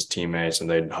against his teammates and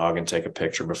they'd hug and take a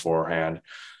picture beforehand.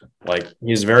 Like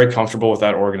he's very comfortable with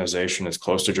that organization. It's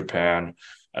close to Japan,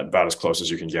 about as close as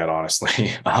you can get,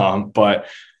 honestly. But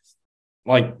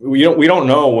like we don't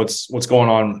know what's going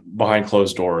on behind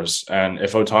closed doors. And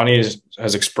if Ohtani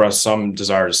has expressed some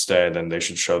desire to stay, then they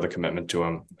should show the commitment to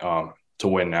him to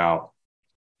win now.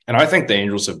 And I think the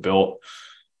Angels have built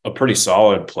a pretty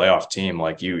solid playoff team.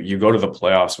 Like you go to the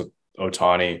playoffs with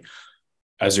Ohtani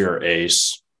as your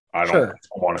ace. I don't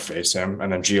want to face him.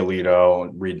 And then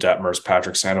Giolito, Reed Detmers,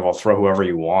 Patrick Sandoval, throw whoever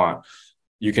you want.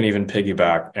 You can even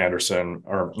piggyback Detmers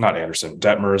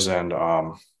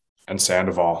and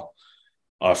Sandoval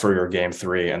for your game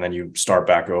 3. And then you start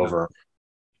back over.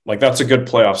 Like that's a good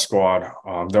playoff squad.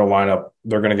 Their lineup,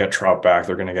 they're going to get Trout back.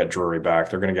 They're going to get Drury back.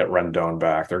 They're going to get Rendon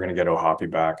back. They're going to get Ohapi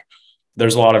back.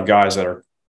 There's a lot of guys that are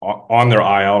on their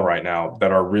IL right now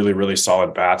that are really, really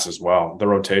solid bats as well. The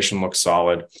rotation looks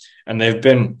solid, and they've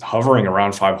been hovering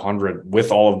around 500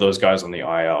 with all of those guys on the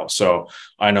IL. So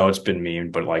I know it's been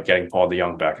mean, but like getting Paul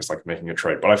DeJong back is like making a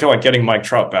trade. But I feel like getting Mike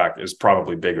Trout back is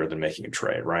probably bigger than making a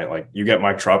trade, right? Like you get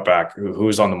Mike Trout back,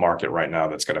 who's on the market right now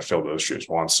that's going to fill those shoes.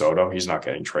 Juan Soto, he's not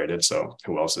getting traded. So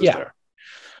who else is there?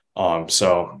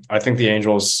 So I think the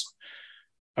Angels,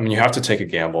 I mean, you have to take a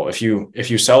gamble. If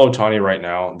you sell Ohtani right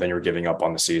now, then you're giving up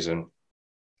on the season.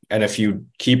 And if you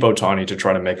keep Ohtani to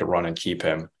try to make a run and keep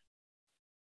him,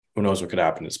 who knows what could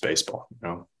happen? It's baseball, you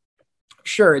know?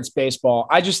 Sure, it's baseball.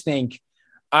 I just think,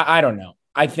 I don't know.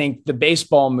 I think the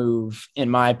baseball move, in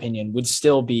my opinion, would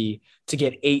still be to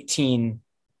get 18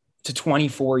 to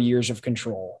 24 years of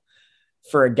control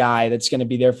for a guy that's going to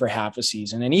be there for half a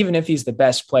season. And even if he's the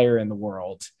best player in the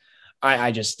world,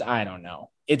 I don't know.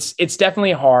 It's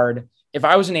definitely hard. If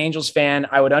I was an Angels fan,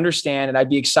 I would understand and I'd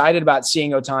be excited about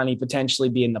seeing Ohtani potentially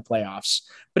be in the playoffs.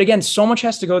 But again, so much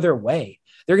has to go their way.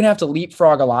 They're going to have to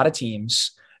leapfrog a lot of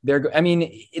teams.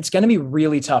 It's going to be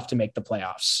really tough to make the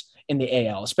playoffs in the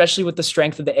AL, especially with the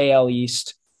strength of the AL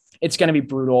East. It's going to be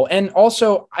brutal. And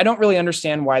also, I don't really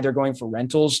understand why they're going for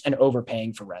rentals and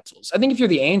overpaying for rentals. I think if you're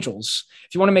the Angels,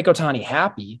 if you want to make Ohtani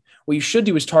happy, what you should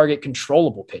do is target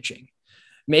controllable pitching.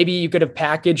 Maybe you could have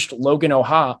packaged Logan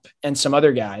O'Hoppe and some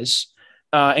other guys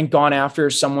and gone after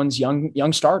someone's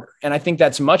young starter. And I think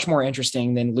that's much more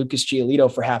interesting than Lucas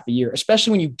Giolito for half a year,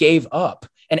 especially when you gave up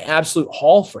an absolute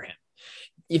haul for him.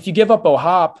 If you give up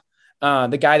O'Hoppe,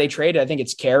 the guy they traded, I think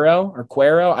it's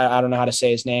Cuero. I don't know how to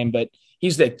say his name, but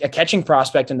he's a catching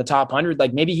prospect in the top 100.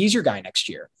 Like maybe he's your guy next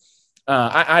year.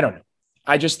 I don't know.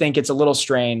 I just think it's a little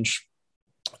strange.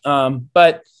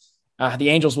 But the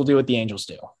Angels will do what the Angels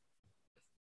do.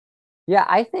 Yeah,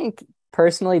 I think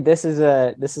personally, this is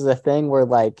a thing where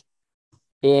like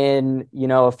in,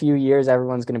 a few years,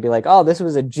 everyone's going to be like, oh, this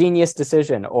was a genius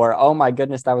decision, or, oh my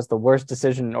goodness, that was the worst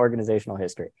decision in organizational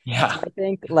history. Yeah. I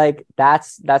think like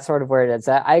that's sort of where it's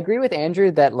at. I agree with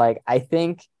Andrew that like, I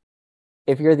think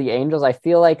if you're the Angels, I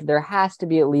feel like there has to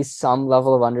be at least some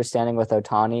level of understanding with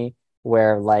Ohtani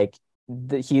where like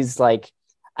he's like,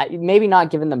 maybe not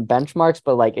given them benchmarks,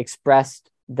 but like expressed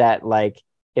that like,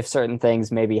 if certain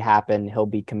things maybe happen, he'll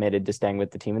be committed to staying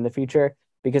with the team in the future.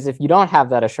 Because if you don't have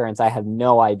that assurance, I have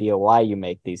no idea why you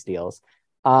make these deals.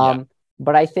 But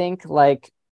I think like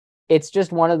it's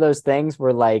just one of those things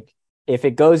where like if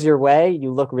it goes your way,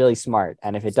 you look really smart,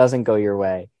 and if it doesn't go your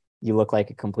way, you look like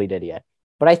a complete idiot.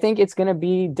 But I think it's going to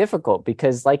be difficult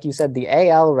because, like you said, the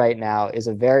AL right now is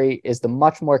the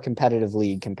much more competitive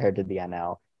league compared to the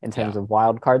NL in terms of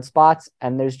wild card spots,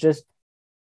 and there's just,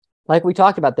 like we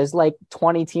talked about, there's like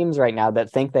 20 teams right now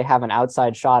that think they have an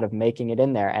outside shot of making it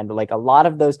in there. And like a lot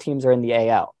of those teams are in the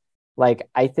AL. Like,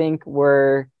 I think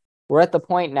we're at the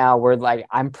point now where like,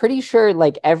 I'm pretty sure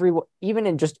like even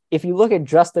in just, if you look at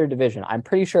just their division, I'm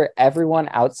pretty sure everyone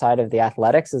outside of the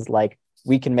Athletics is like,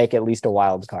 we can make at least a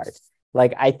wild card.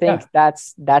 Like, I think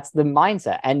that's the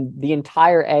mindset. And the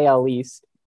entire AL East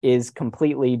is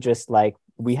completely just like,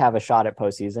 we have a shot at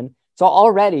postseason. So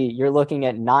already you're looking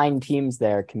at 9 teams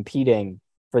there competing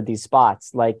for these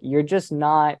spots. Like you're just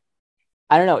not,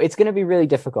 I don't know. It's going to be really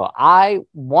difficult. I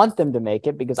want them to make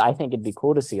it because I think it'd be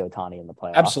cool to see Ohtani in the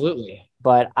playoffs. Absolutely.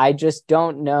 But I just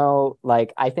don't know.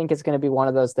 Like, I think it's going to be one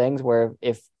of those things where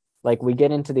if like we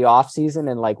get into the off season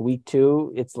and like week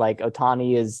 2, it's like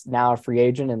Ohtani is now a free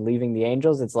agent and leaving the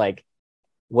Angels. It's like,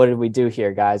 what did we do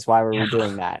here, guys? Why were we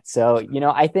doing that? So,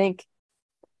 I think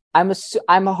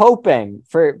I'm hoping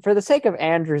for the sake of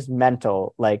Andrew's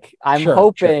mental, like I'm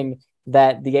hoping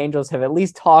that the Angels have at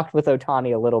least talked with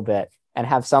Ohtani a little bit and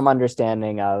have some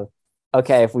understanding of,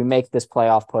 okay, if we make this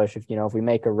playoff push, if we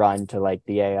make a run to like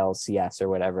the ALCS or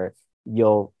whatever,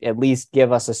 you'll at least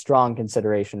give us a strong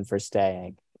consideration for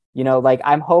staying. Like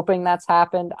I'm hoping that's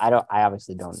happened. I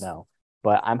obviously don't know,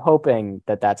 but I'm hoping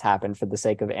that that's happened for the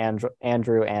sake of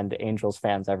Andrew and Angels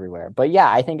fans everywhere. But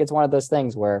yeah, I think it's one of those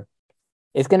things where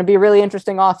it's going to be a really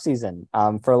interesting offseason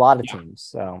for a lot of teams.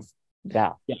 So,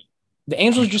 yeah. The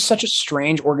Angels are just such a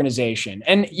strange organization.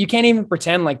 And you can't even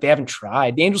pretend like they haven't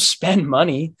tried. The Angels spend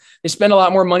money. They spend a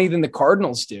lot more money than the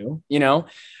Cardinals do,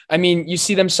 I mean, you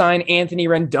see them sign Anthony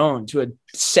Rendon to a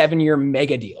 7-year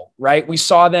mega deal, right? We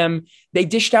saw them. They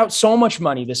dished out so much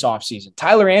money this offseason.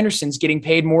 Tyler Anderson's getting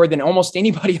paid more than almost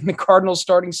anybody in the Cardinals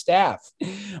starting staff.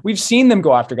 We've seen them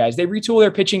go after guys. They retool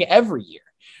their pitching every year,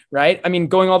 right? I mean,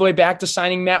 going all the way back to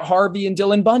signing Matt Harvey and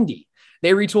Dylan Bundy.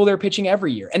 They retool their pitching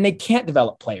every year, and they can't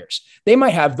develop players. They might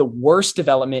have the worst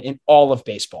development in all of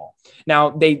baseball.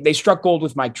 Now, they struck gold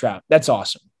with Mike Trout. That's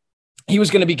awesome. He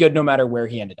was going to be good no matter where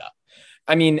he ended up.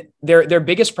 I mean, their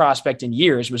biggest prospect in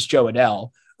years was Joe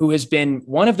Adele, who has been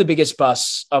one of the biggest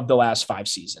busts of the last 5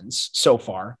 seasons so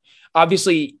far.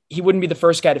 Obviously, he wouldn't be the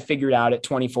first guy to figure it out at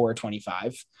 24 or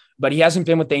 25, but he hasn't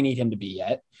been what they need him to be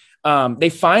yet. They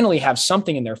finally have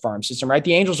something in their farm system, right?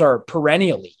 The Angels are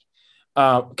perennially,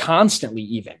 constantly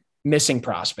even missing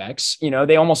prospects. You know,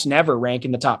 they almost never rank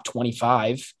in the top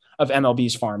 25 of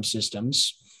MLB's farm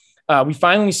systems. We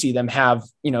finally see them have,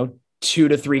 2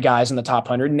 to 3 guys in the top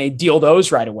 100, and they deal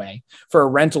those right away for a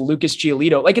rental Lucas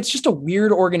Giolito. Like, it's just a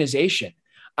weird organization.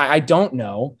 I don't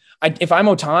know. If I'm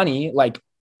Ohtani, like,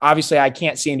 obviously I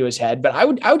can't see into his head, but I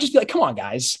would just be like, come on,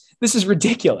 guys, this is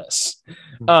ridiculous.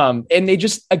 And they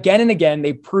just, again and again,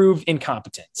 they prove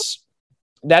incompetence.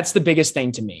 That's the biggest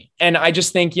thing to me. And I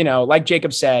just think, like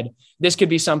Jacob said, this could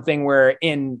be something where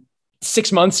in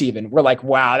 6 months, even, we're like,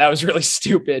 wow, that was really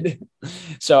stupid.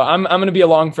 So I'm going to be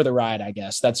along for the ride, I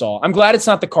guess. That's all. I'm glad it's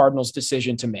not the Cardinals'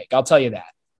 decision to make. I'll tell you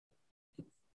that.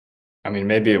 I mean,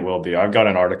 maybe it will be. I've got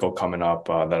an article coming up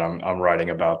that I'm writing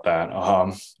about that.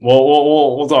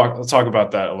 We'll talk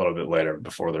about that a little bit later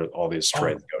before all these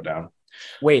trades go down.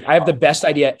 Wait, I have the best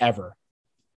idea ever.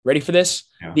 Ready for this?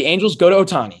 Yeah. The Angels go to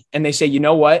Ohtani and they say, you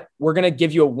know what? We're going to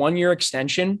give you a 1-year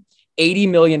extension, $80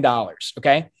 million,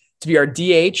 okay, to be our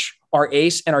DH, our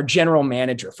ace, and our general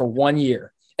manager for 1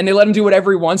 year. And they let him do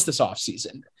whatever he wants this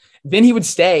offseason. Then he would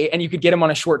stay and you could get him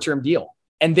on a short-term deal.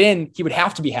 And then he would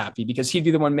have to be happy because he'd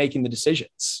be the one making the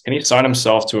decisions. Can he sign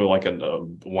himself to a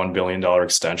 $1 billion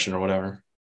extension or whatever?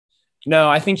 No,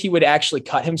 I think he would actually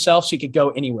cut himself so he could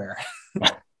go anywhere.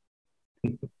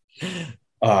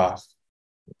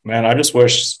 Man, I just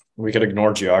wish we could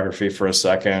ignore geography for a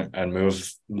second and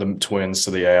move the Twins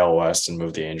to the AL West and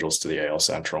move the Angels to the AL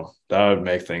Central. That would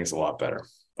make things a lot better.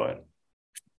 But,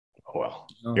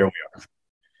 here we are.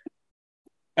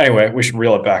 Anyway, we should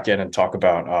reel it back in and talk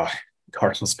about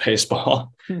Cardinals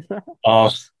baseball.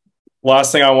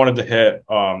 Last thing I wanted to hit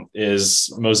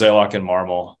is Mozeliak and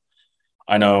Marmol.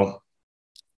 I know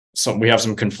we have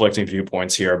some conflicting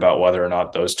viewpoints here about whether or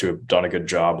not those two have done a good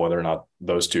job, whether or not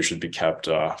those two should be kept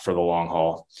for the long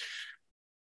haul.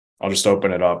 I'll just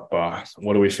open it up.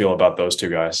 What do we feel about those two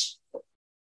guys?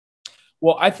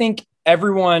 Well, I think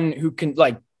everyone who can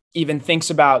even thinks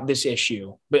about this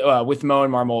issue with Mo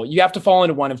and Marmol, you have to fall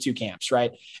into one of two camps,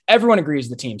 right? Everyone agrees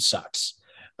the team sucks.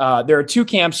 There are two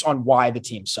camps on why the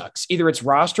team sucks. Either it's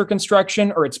roster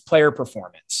construction or it's player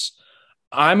performance.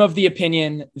 I'm of the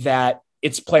opinion that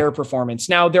it's player performance.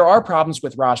 Now, there are problems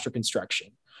with roster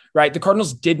construction, right? The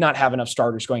Cardinals did not have enough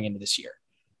starters going into this year.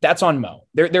 That's on Mo.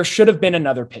 There should have been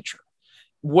another pitcher.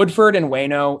 Woodford and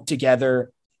Waino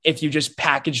together, if you just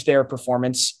package their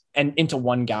performance and into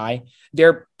one guy,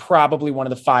 they're probably one of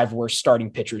the 5 worst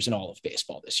starting pitchers in all of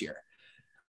baseball this year.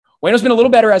 Waino's been a little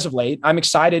better as of late. I'm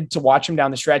excited to watch him down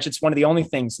the stretch. It's one of the only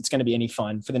things that's going to be any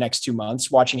fun for the next 2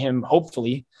 months, watching him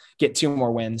hopefully get 2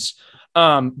 more wins.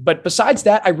 But besides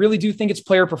that, I really do think it's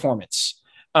player performance.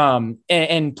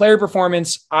 And player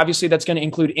performance, obviously that's going to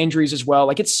include injuries as well.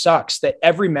 Like, it sucks that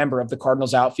every member of the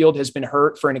Cardinals outfield has been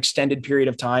hurt for an extended period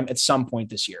of time at some point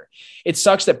this year. It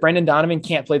sucks that Brendan Donovan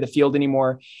can't play the field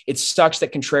anymore. It sucks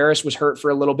that Contreras was hurt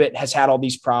for a little bit, has had all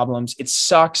these problems. It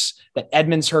sucks that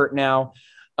Edmonds hurt now.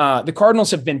 The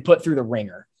Cardinals have been put through the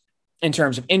ringer in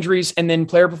terms of injuries, and then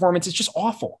player performance is just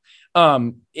awful.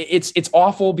 It's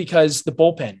awful because the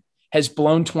bullpen has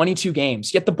blown 22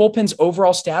 games, yet the bullpen's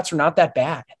overall stats are not that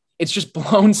bad. It's just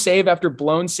blown save after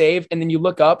blown save. And then you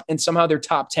look up and somehow they're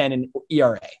top 10 in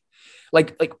ERA.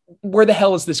 Like where the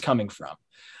hell is this coming from?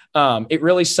 It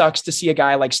really sucks to see a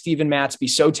guy like Steven Matz be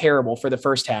so terrible for the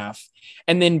first half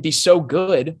and then be so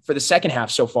good for the second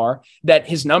half so far that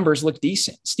his numbers look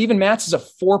decent. Steven Matz is a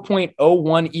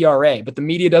 4.01 ERA, but the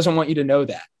media doesn't want you to know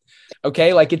that.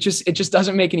 Okay. Like, it just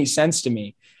doesn't make any sense to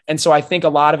me. And so I think a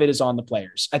lot of it is on the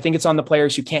players. I think it's on the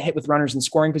players who can't hit with runners in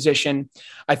scoring position.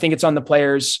 I think it's on the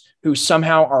players who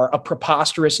somehow are a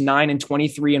preposterous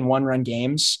 9-23 in 1-run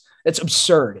games. That's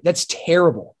absurd. That's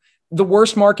terrible. The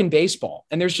worst mark in baseball.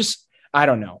 And there's just, I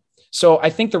don't know. So I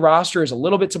think the roster is a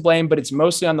little bit to blame, but it's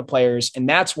mostly on the players. And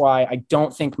that's why I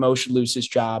don't think Mo should lose his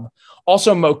job.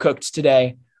 Also, Mo cooked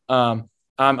today. I'm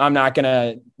not going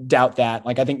to doubt that.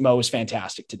 Like, I think Mo was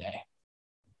fantastic today.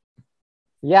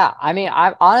 Yeah, I mean,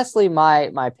 I honestly,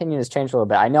 my opinion has changed a little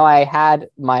bit. I know I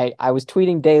was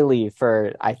tweeting daily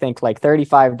for, I think,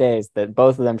 35 days that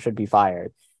both of them should be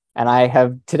fired. And I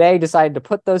have today decided to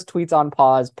put those tweets on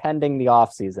pause pending the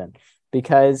offseason,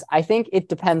 because I think it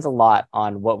depends a lot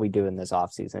on what we do in this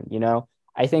offseason.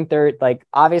 I think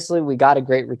obviously we got a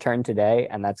great return today,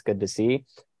 and that's good to see.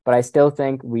 But I still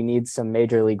think we need some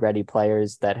major league ready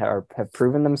players that have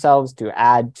proven themselves to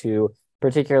add to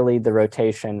particularly the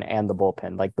rotation and the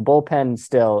bullpen. Like the bullpen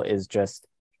still is just,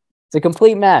 it's a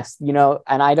complete mess, you know,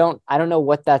 and I don't know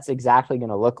what that's exactly going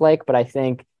to look like, but I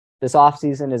think this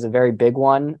offseason is a very big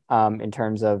one in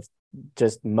terms of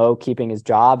just Mo keeping his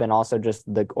job and also just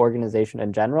the organization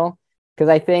in general. Because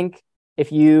I think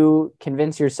if you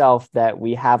convince yourself that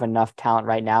we have enough talent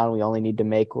right now and we only need to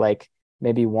make like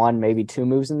maybe one, maybe two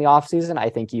moves in the offseason, I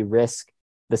think you risk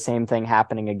the same thing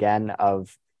happening again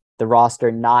of the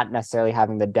roster not necessarily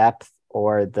having the depth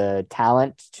or the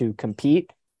talent to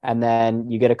compete. And then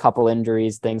you get a couple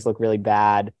injuries, things look really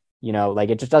bad, you know, like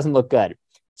it just doesn't look good.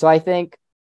 So I think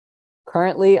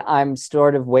currently I'm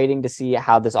sort of waiting to see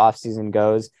how this offseason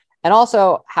goes and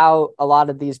also how a lot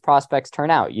of these prospects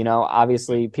turn out. You know,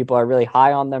 obviously people are really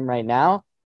high on them right now.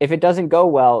 If it doesn't go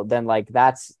well, then like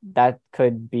that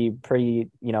could be pretty,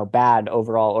 you know, bad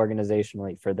overall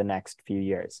organizationally for the next few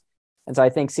years. And so I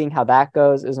think seeing how that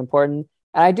goes is important.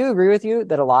 And I do agree with you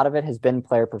that a lot of it has been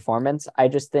player performance. I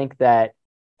just think that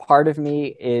part of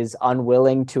me is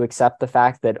unwilling to accept the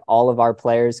fact that all of our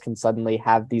players can suddenly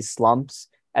have these slumps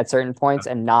at certain points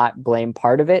and not blame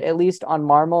part of it, at least on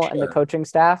Marmol and the coaching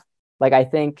staff. Like, I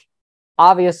think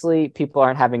obviously people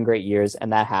aren't having great years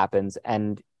and that happens.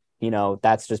 And, you know,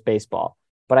 that's just baseball.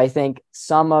 But I think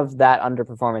some of that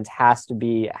underperformance has to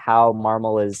be how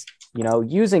Marmol is, you know,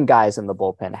 using guys in the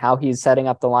bullpen, how he's setting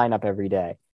up the lineup every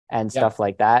day and stuff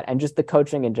like that. And just the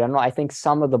coaching in general. I think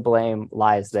some of the blame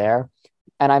lies there.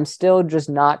 And I'm still just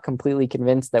not completely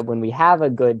convinced that when we have a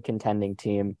good contending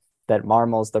team, that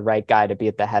Marmol's the right guy to be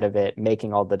at the head of it,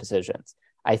 making all the decisions.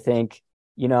 I think,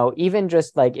 you know, even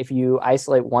just like if you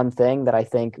isolate one thing that I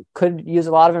think could use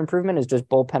a lot of improvement is just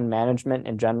bullpen management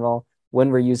in general.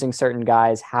 When we're using certain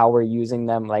guys, how we're using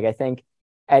them. Like, I think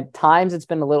at times it's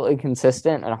been a little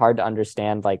inconsistent and hard to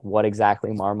understand like what exactly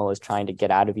Marmol is trying to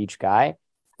get out of each guy,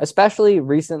 especially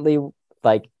recently.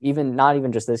 Like even not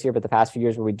even just this year, but the past few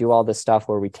years where we do all this stuff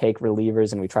where we take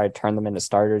relievers and we try to turn them into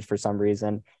starters for some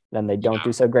reason. Then they don't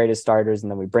do so great as starters and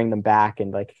then we bring them back.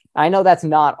 And like, I know that's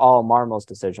not all Marmol's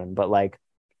decision, but like,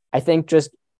 I think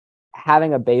just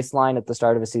having a baseline at the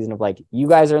start of a season of like, you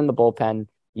guys are in the bullpen,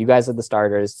 you guys are the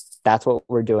starters. That's what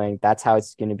we're doing. That's how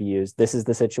it's going to be used. This is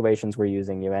the situations we're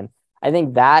using you in. I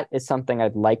think that is something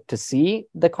I'd like to see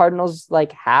the Cardinals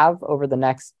like have over the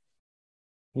next,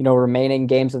 you know, remaining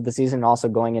games of the season, also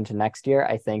going into next year,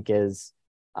 I think is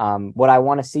what I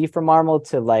want to see from Marmol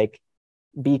to like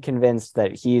be convinced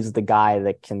that he's the guy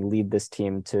that can lead this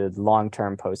team to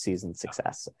long-term postseason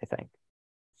success, I think.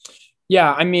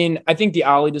 Yeah, I mean, I think the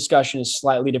Ollie discussion is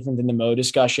slightly different than the Mo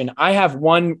discussion. I have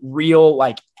one real,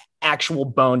 like, actual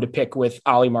bone to pick with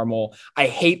Ollie Marmol. I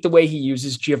hate the way he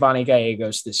uses Giovanni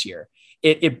Gallegos this year.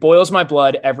 It boils my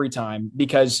blood every time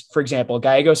because, for example,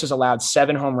 Gallegos has allowed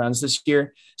 7 home runs this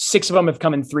year. 6 of them have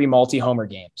come in 3 multi-homer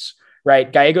games,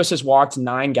 right? Gallegos has walked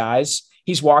 9 guys.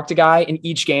 He's walked a guy in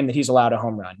each game that he's allowed a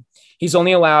home run. He's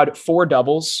only allowed 4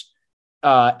 doubles.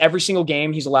 Every single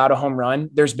game he's allowed a home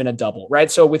run, there's been a double, right?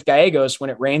 So with Gallegos,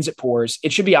 when it rains, it pours.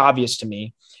 It should be obvious to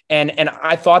me. And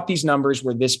I thought these numbers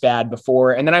were this bad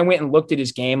before. And then I went and looked at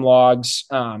his game logs,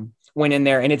 went in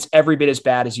there, and it's every bit as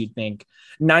bad as you'd think.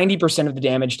 90% of the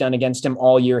damage done against him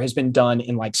all year has been done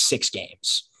in like 6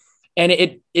 games. And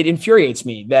it infuriates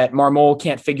me that Marmol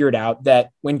can't figure it out,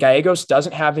 that when Gallegos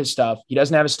doesn't have his stuff, he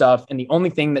doesn't have his stuff. And the only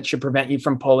thing that should prevent you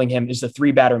from pulling him is the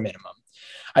 3-batter minimum.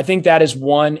 I think that is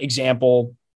one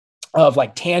example of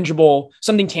like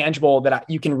something tangible that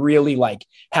you can really like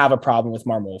have a problem with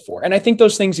Marmol for. And I think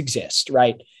those things exist,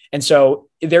 right? And so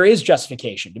there is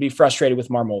justification to be frustrated with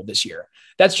Marmol this year.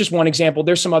 That's just one example.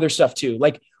 There's some other stuff too.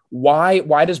 Like why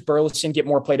does Burleson get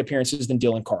more plate appearances than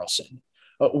Dylan Carlson?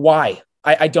 Why?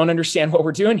 I don't understand what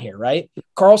we're doing here, right?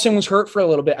 Carlson was hurt for a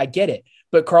little bit. I get it.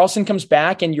 But Carlson comes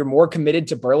back and you're more committed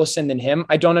to Burleson than him.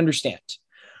 I don't understand.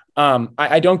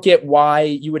 I don't get why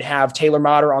you would have Taylor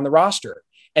Motter on the roster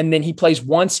and then he plays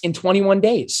once in 21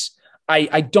 days.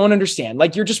 I don't understand.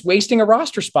 Like you're just wasting a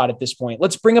roster spot at this point.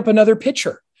 Let's bring up another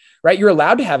pitcher, right? You're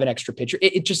allowed to have an extra pitcher.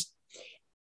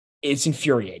 It's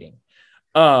infuriating.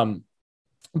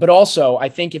 But also I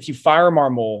think if you fire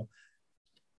Marmol,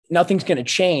 nothing's going to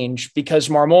change because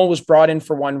Marmol was brought in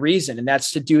for one reason, and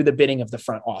that's to do the bidding of the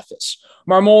front office.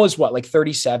 Marmol is what, like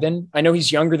 37? I know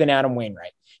he's younger than Adam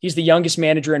Wainwright. He's the youngest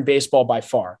manager in baseball by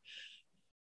far.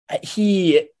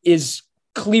 He is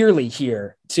clearly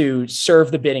here to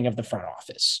serve the bidding of the front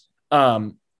office.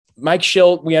 Mike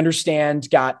Schilt, we understand,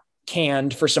 got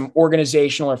canned for some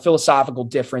organizational or philosophical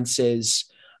differences.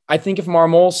 I think if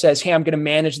Marmol says, hey, I'm going to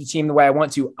manage the team the way I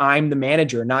want to, I'm the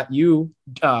manager, not you,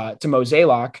 to Mo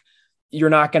Zaylock, you're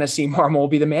not going to see Marmol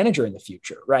be the manager in the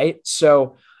future, right?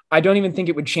 So I don't even think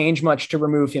it would change much to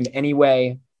remove him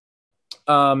anyway.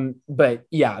 But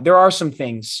yeah, there are some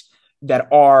things that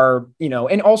are,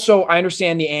 and also I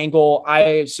understand the angle.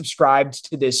 I subscribed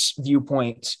to this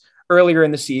viewpoint earlier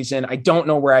in the season. I don't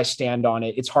know where I stand on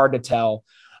it. It's hard to tell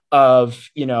of,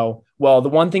 well, the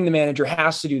one thing the manager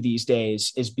has to do these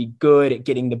days is be good at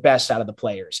getting the best out of the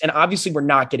players. And obviously we're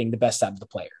not getting the best out of the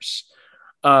players.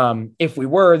 If we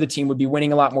were, the team would be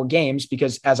winning a lot more games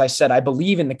because, as I said, I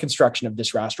believe in the construction of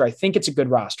this roster. I think it's a good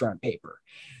roster on paper.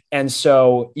 And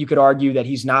so you could argue that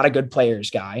he's not a good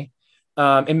players guy.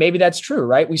 And maybe that's true,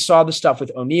 right? We saw the stuff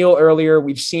with O'Neal earlier.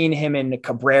 We've seen him and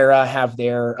Cabrera have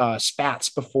their spats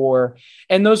before.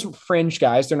 And those fringe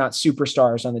guys, they're not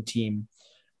superstars on the team.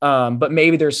 But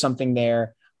maybe there's something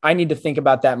there. I need to think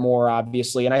about that more,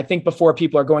 obviously. And I think before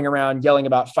people are going around yelling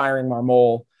about firing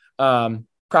Marmol,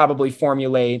 probably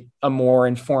formulate a more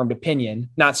informed opinion.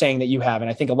 Not saying that you haven't.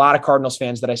 I think a lot of Cardinals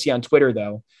fans that I see on Twitter,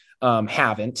 though,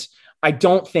 haven't. I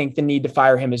don't think the need to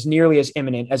fire him is nearly as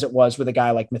imminent as it was with a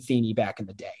guy like Matheny back in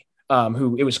the day,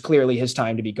 who it was clearly his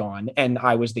time to be gone. And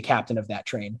I was the captain of that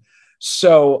train.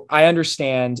 So I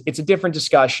understand it's a different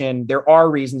discussion. There are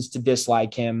reasons to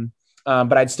dislike him,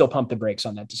 but I'd still pump the brakes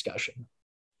on that discussion.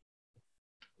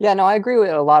 Yeah, no, I agree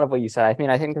with a lot of what you said. I mean,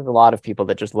 I think there's a lot of people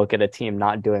that just look at a team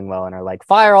not doing well and are like,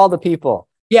 fire all the people.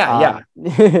 Yeah.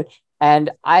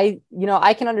 And I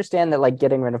can understand that like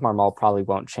getting rid of Marmol probably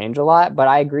won't change a lot, but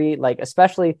I agree, like,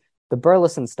 especially the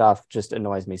Burleson stuff just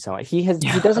annoys me so much. He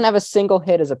doesn't have a single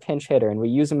hit as a pinch hitter, and we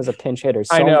use him as a pinch hitter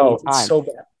so many times. It's so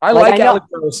bad. I like Alec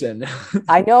Burleson.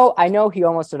 I know he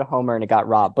almost hit a homer and it got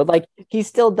robbed, but like he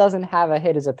still doesn't have a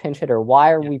hit as a pinch hitter.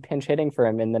 Why are we pinch hitting for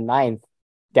him in the ninth,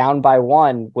 down by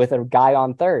 1 with a guy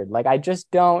on third? Like I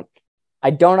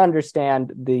don't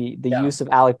understand the use of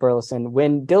Alec Burleson.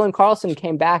 When Dylan Carlson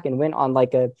came back and went on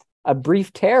like a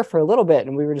brief tear for a little bit,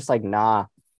 and we were just like, nah,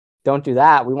 don't do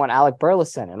that. We want Alec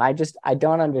Burleson. And I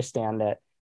don't understand it.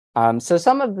 So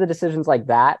some of the decisions like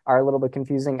that are a little bit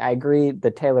confusing. I agree.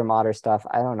 The Taylor Motter stuff,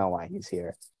 I don't know why he's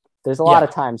here. There's a lot of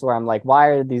times where I'm like, why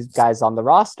are these guys on the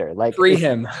roster? Like free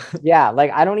him. Yeah.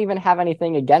 Like I don't even have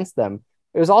anything against them.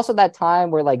 It was also that time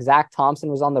where like Zach Thompson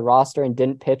was on the roster and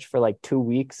didn't pitch for like 2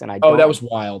 weeks. And that was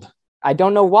wild. I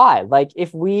don't know why. Like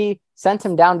if we sent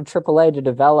him down to AAA to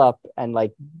develop and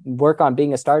like work on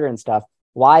being a starter and stuff,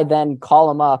 why then call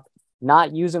him up,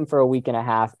 not use him for a week and a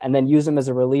half, and then use him as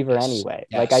a reliever anyway?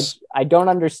 Yes. Like I don't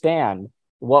understand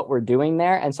what we're doing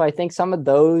there. And so I think some of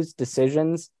those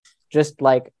decisions, just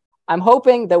like, I'm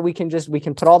hoping that we can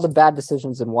put all the bad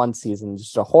decisions in one season,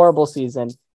 just a horrible season.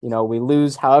 We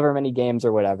lose however many games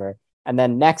or whatever. And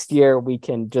then next year we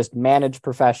can just manage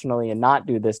professionally and not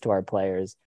do this to our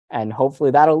players. And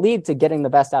hopefully that'll lead to getting the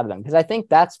best out of them. Because I think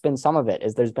that's been some of it,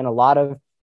 is there's been a lot of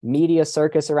media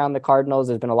circus around the Cardinals.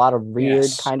 There's been a lot of weird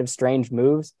kind of strange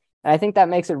moves. And I think that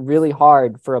makes it really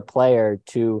hard for a player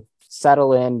to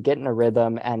settle in, get in a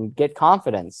rhythm, and get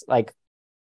confidence. Like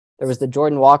there was the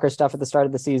Jordan Walker stuff at the start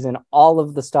of the season. All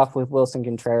of the stuff with Wilson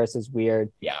Contreras is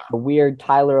weird. Yeah. The weird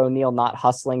Tyler O'Neill not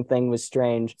hustling thing was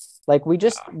strange. Like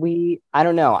I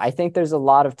don't know. I think there's a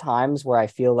lot of times where I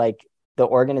feel like the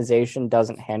organization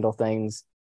doesn't handle things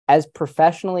as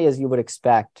professionally as you would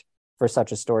expect for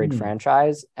such a storied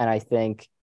franchise. And I think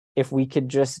if we could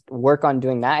just work on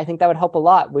doing that, I think that would help a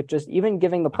lot with just even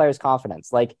giving the players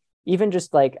confidence. Like even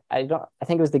just like, I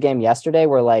think it was the game yesterday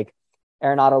where like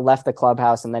Arenado left the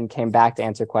clubhouse and then came back to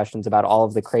answer questions about all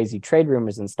of the crazy trade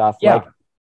rumors and stuff. Yeah. Like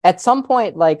at some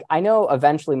point, like I know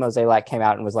eventually Mozeliak came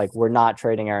out and was like, we're not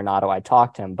trading Arenado. I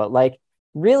talked to him, but like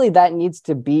really that needs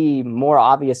to be more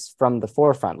obvious from the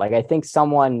forefront. Like I think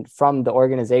someone from the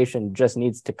organization just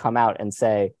needs to come out and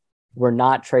say, we're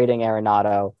not trading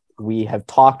Arenado. We have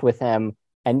talked with him,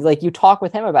 and like you talk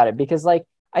with him about it, because like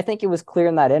I think it was clear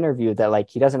in that interview that like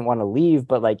he doesn't want to leave,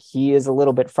 but like he is a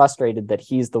little bit frustrated that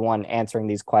he's the one answering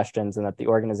these questions and that the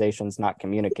organization's not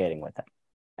communicating with him.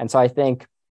 And so I think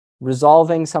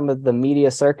resolving some of the media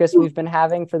circus we've been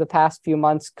having for the past few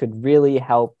months could really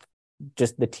help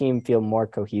just the team feel more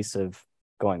cohesive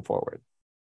going forward.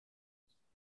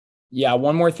 Yeah,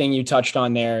 one more thing you touched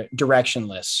on there,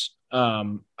 directionless.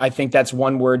 I think that's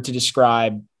one word to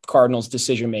describe Cardinals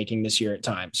decision-making this year at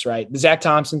times, right? The Zach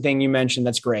Thompson thing you mentioned,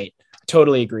 that's great. I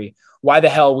totally agree. Why the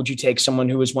hell would you take someone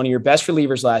who was one of your best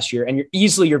relievers last year and you're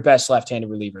easily your best left-handed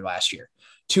reliever last year,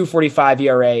 2.45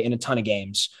 ERA in a ton of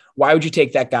games? Why would you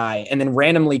take that guy and then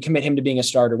randomly commit him to being a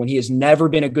starter when he has never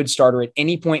been a good starter at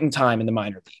any point in time in the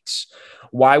minor leagues?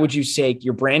 Why would you take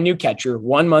your brand new catcher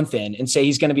 1 month in and say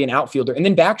he's going to be an outfielder and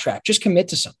then backtrack? Just commit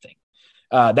to something.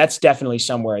 That's definitely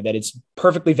somewhere that it's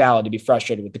perfectly valid to be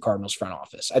frustrated with the Cardinals front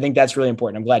office. I think that's really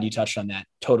important. I'm glad you touched on that.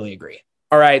 Totally agree.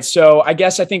 All right. So I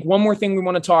think one more thing we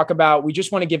want to talk about, we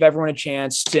just want to give everyone a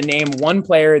chance to name one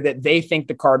player that they think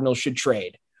the Cardinals should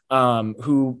trade,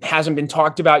 who hasn't been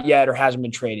talked about yet or hasn't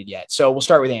been traded yet. So we'll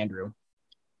start with Andrew.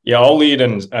 Yeah, I'll lead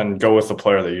and go with the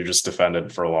player that you just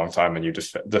defended for a long time and you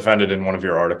defended in one of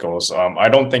your articles. I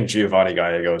don't think Giovanni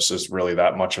Gallegos is really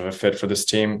that much of a fit for this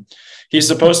team. He's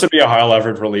supposed to be a high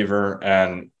leverage reliever.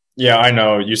 And yeah, I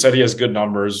know you said he has good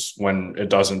numbers when it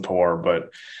doesn't pour,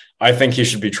 but I think he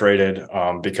should be traded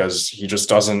because he just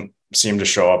doesn't seem to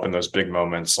show up in those big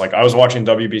moments. Like I was watching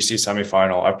WBC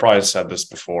semifinal. I've probably said this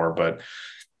before, but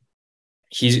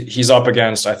he's up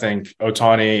against, I think,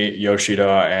 Ohtani, Yoshida,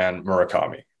 and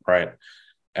Murakami, right?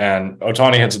 And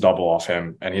Ohtani hits a double off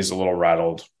him, and he's a little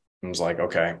rattled. I was like,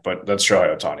 okay, but that's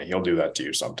Shohei Ohtani. He'll do that to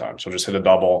you sometimes. He'll just hit a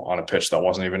double on a pitch that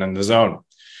wasn't even in the zone.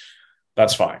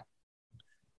 That's fine.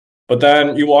 But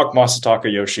then you walk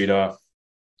Masataka Yoshida,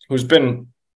 who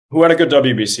had a good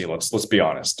WBC, let's be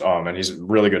honest. And he's a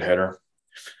really good hitter.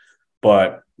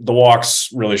 But the walks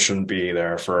really shouldn't be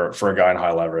there for a guy in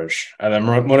high leverage. And then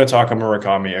Munetaka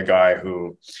Murakami, a guy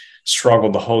who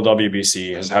struggled the whole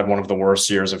WBC, has had one of the worst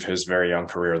years of his very young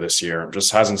career this year,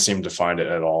 just hasn't seemed to find it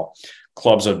at all.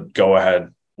 Clubs would go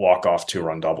ahead, walk-off,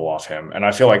 two-run double off him. And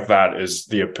I feel like that is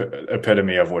the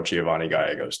epitome of what Giovanni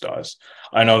Gallegos does.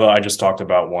 I know that I just talked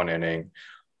about one inning,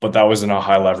 but that was in a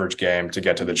high leverage game to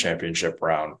get to the championship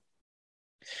round.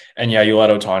 And yeah, you let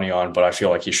Ohtani on, but I feel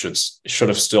like he should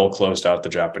have still closed out the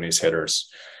Japanese hitters,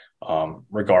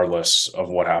 regardless of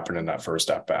what happened in that first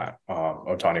at bat.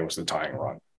 Ohtani was the tying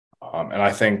run. And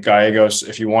I think Gallegos,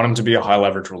 if you want him to be a high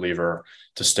leverage reliever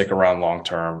to stick around long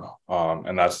term,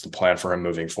 and that's the plan for him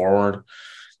moving forward,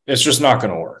 it's just not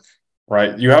going to work,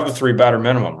 right? You have the 3-batter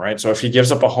minimum, right? So if he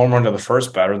gives up a home run to the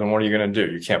first batter, then what are you going to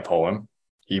do? You can't pull him.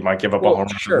 He might give up a home run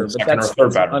to the second or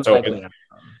third batter. So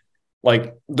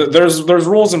there's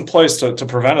rules in place to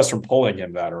prevent us from pulling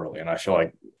him that early. And I feel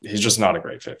like he's just not a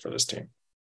great fit for this team.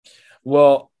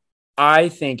 Well, I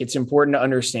think it's important to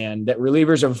understand that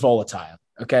relievers are volatile.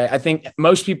 Okay. I think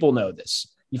most people know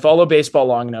this. You follow baseball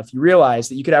long enough, you realize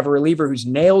that you could have a reliever who's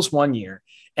nails one year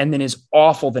and then is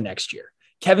awful the next year.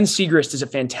 Kevin Segrist is a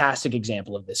fantastic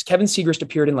example of this. Kevin Segrist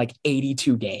appeared in like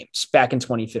 82 games back in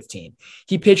 2015.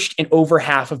 He pitched in over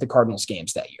half of the Cardinals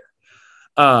games that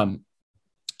year.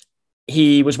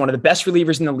 He was one of the best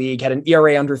relievers in the league, had an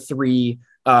ERA under 3,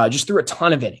 just threw a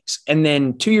ton of innings. And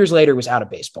then 2 years later was out of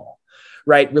baseball,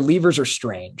 right? Relievers are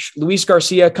strange. Luis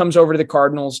Garcia comes over to the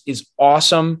Cardinals, is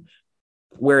awesome.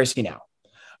 Where is he now?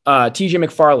 TJ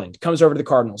McFarland comes over to the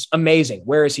Cardinals. Amazing.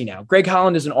 Where is he now? Greg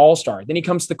Holland is an all-star. Then he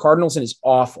comes to the Cardinals and is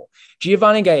awful.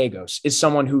 Giovanni Gallegos is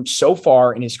someone who so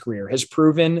far in his career has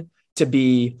proven to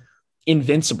be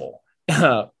invincible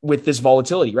with this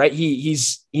volatility, right?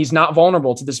 He's not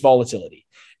vulnerable to this volatility.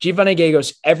 Giovanni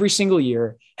Gallegos every single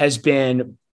year has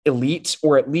been elite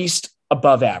or at least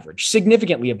above average,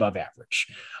 significantly above average.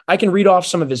 I can read off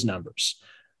some of his numbers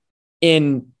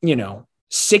in,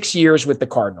 6 years with the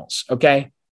Cardinals.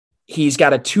 Okay. He's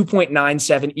got a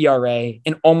 2.97 ERA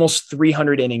and almost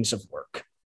 300 innings of work.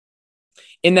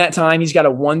 In that time, he's got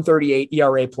a 138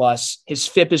 ERA plus. His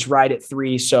FIP is right at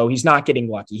 3, so he's not getting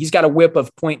lucky. He's got a whip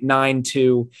of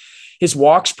 0.92. His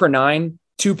walks per 9,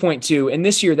 2.2. And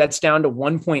this year, that's down to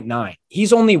 1.9.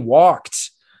 He's only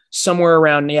walked somewhere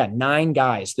around 9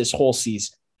 guys this whole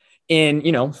season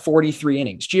in 43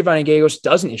 innings. Giovanni Gallegos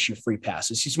doesn't issue free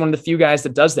passes. He's one of the few guys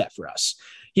that does that for us.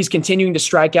 He's continuing to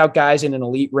strike out guys in an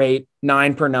elite rate,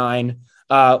 9 per 9.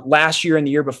 Last year and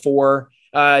the year before,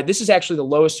 this is actually the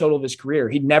lowest total of his career.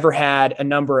 He'd never had a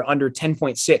number under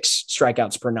 10.6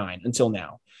 strikeouts per 9 until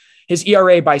now. His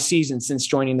ERA by season since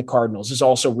joining the Cardinals is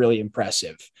also really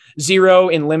impressive. 0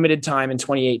 in limited time in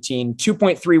 2018,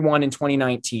 2.31 in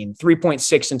 2019,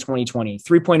 3.6 in 2020,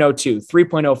 3.02,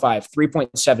 3.05,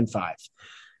 3.75.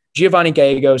 Giovanni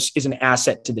Gallegos is an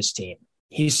asset to this team.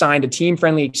 He signed a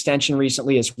team-friendly extension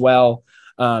recently as well.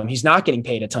 He's not getting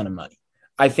paid a ton of money.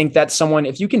 I think that's someone,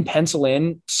 if you can pencil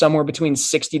in somewhere between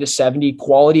 60 to 70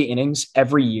 quality innings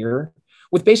every year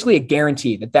with basically a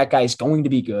guarantee that that guy is going to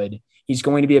be good, he's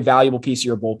going to be a valuable piece of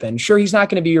your bullpen. Sure, he's not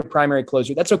going to be your primary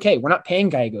closer. That's okay. We're not paying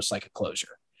Gallegos like a closer.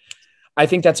 I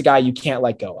think that's a guy you can't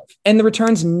let go of. And the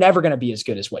return's never going to be as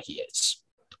good as what he is.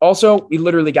 Also, we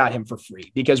literally got him for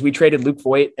free because we traded Luke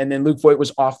Voit, and then Luke Voit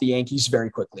was off the Yankees very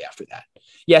quickly after that.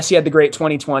 Yes, he had the great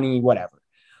 2020, whatever.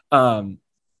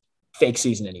 Fake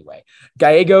season anyway.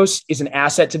 Gallegos is an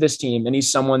asset to this team, and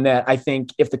he's someone that I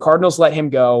think if the Cardinals let him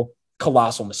go,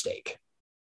 colossal mistake.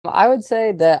 I would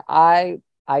say that I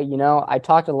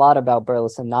talked a lot about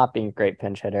Burleson not being a great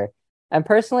pinch hitter. And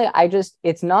personally,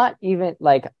 it's not even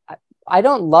like I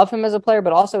don't love him as a player,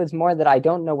 but also it's more that I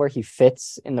don't know where he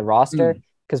fits in the roster.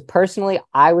 Because personally,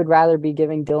 I would rather be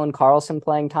giving Dylan Carlson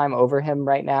playing time over him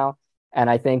right now. And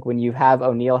I think when you have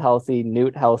O'Neal healthy,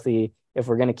 Newt healthy, if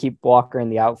we're going to keep Walker in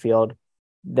the outfield,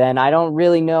 then I don't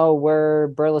really know where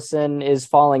Burleson is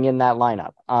falling in that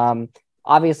lineup.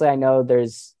 Obviously, I know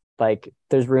there's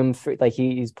room for, like,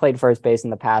 he's played first base in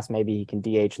the past. Maybe he can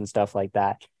DH and stuff like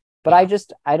that. But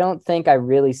I don't think I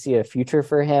really see a future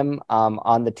for him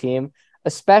on the team,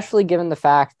 especially given the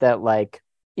fact that, like,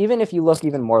 even if you look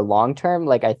even more long term,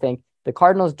 like, I think the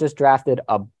Cardinals just drafted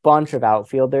a bunch of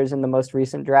outfielders in the most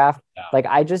recent draft. Yeah. Like,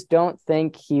 I just don't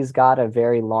think he's got a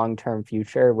very long term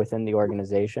future within the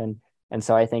organization. And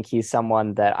so I think he's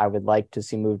someone that I would like to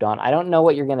see moved on. I don't know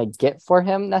what you're going to get for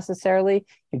him necessarily.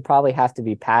 He'd probably have to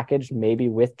be packaged maybe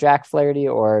with Jack Flaherty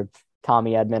or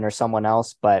Tommy Edman or someone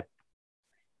else. But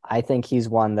I think he's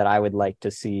one that I would like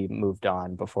to see moved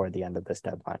on before the end of this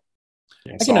deadline.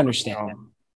 Yeah, I can understand that.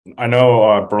 I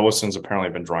know Burleson's apparently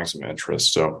been drawing some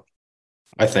interest. So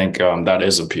I think that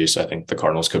is a piece I think the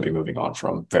Cardinals could be moving on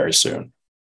from very soon.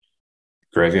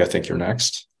 Gravy, I think you're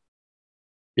next.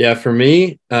 Yeah, for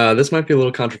me, this might be a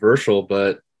little controversial,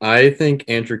 but I think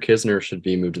Andrew Kisner should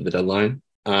be moved to the deadline.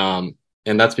 And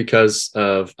that's because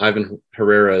of Ivan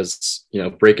Herrera's,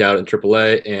 breakout in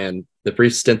AAA and the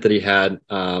brief stint that he had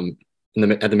at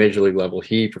the major league level.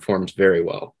 He performed very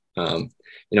well.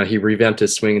 He revamped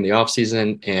his swing in the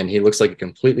offseason, and he looks like a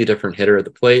completely different hitter at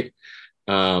the plate.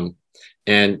 I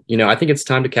think it's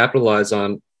time to capitalize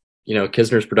on,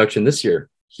 Kisner's production this year.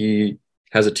 He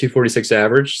has a 246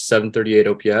 average, 738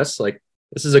 OPS. Like,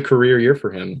 this is a career year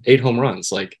for him. 8 home runs.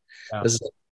 Like, wow. This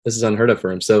is unheard of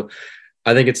for him. So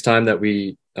I think it's time that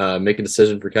we make a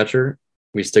decision for catcher.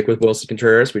 We stick with Wilson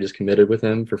Contreras. We just committed with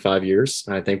him for 5 years.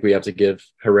 And I think we have to give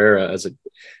Herrera as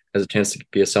a chance to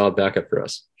be a solid backup for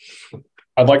us.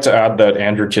 I'd like to add that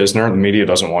Andrew Kisner, the media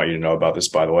doesn't want you to know about this,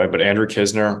 by the way, but Andrew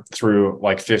Kisner, through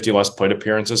like 50 less plate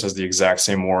appearances, has the exact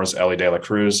same WAR as Elly De La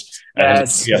Cruz. And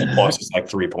his OPS plus is like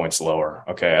 3 points lower.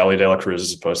 Okay. Elly De La Cruz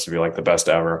is supposed to be like the best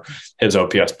ever. His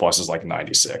OPS plus is like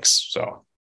 96. So,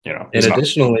 And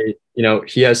additionally,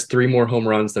 he has 3 more home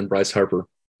runs than Bryce Harper.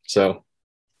 So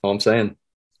all I'm saying.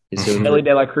 Elly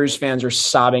De La Cruz fans are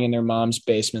sobbing in their mom's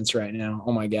basements right now.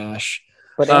 Oh my gosh.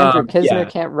 But Andrew Kisner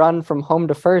can't run from home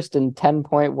to first in 10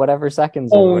 point whatever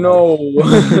seconds. Oh, no.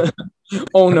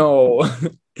 Oh, no.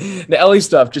 The Elly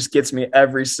stuff just gets me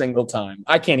every single time.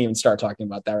 I can't even start talking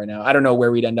about that right now. I don't know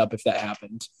where we'd end up if that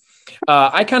happened.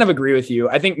 I kind of agree with you.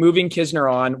 I think moving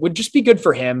Kisner on would just be good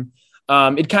for him.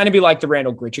 It'd kind of be like the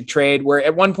Randall Grichuk trade, where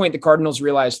at one point the Cardinals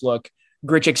realized, look,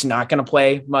 Grichuk's not going to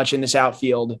play much in this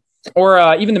outfield.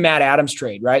 Or even the Matt Adams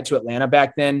trade, right, to Atlanta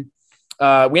back then.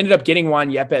 We ended up getting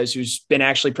Juan Yepes, who's been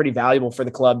actually pretty valuable for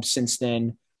the club since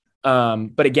then.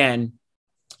 But again,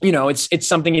 it's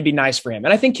something that'd be nice for him.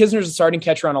 And I think Kisner's a starting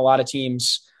catcher on a lot of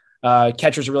teams.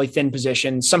 Catcher's a really thin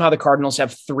position. Somehow the Cardinals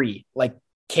have 3 like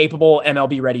capable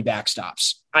MLB ready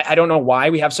backstops. I don't know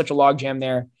why we have such a logjam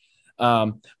there.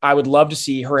 I would love to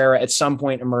see Herrera at some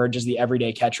point emerge as the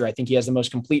everyday catcher. I think he has the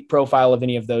most complete profile of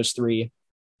any of those 3.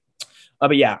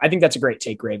 But yeah, I think that's a great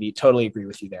take, Gravy. Totally agree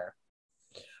with you there.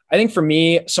 I think for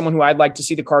me, someone who I'd like to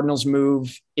see the Cardinals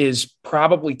move is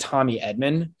probably Tommy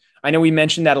Edman. I know we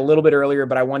mentioned that a little bit earlier,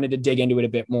 but I wanted to dig into it a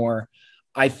bit more.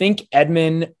 I think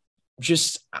Edman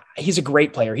he's a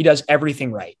great player. He does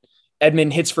everything right.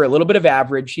 Edman hits for a little bit of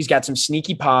average. He's got some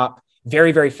sneaky pop,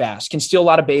 very, very fast, can steal a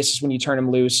lot of bases when you turn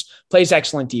him loose, plays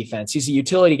excellent defense. He's a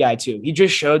utility guy too. He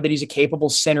just showed that he's a capable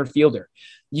center fielder.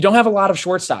 You don't have a lot of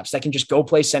shortstops that can just go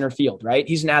play center field, right?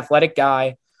 He's an athletic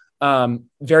guy.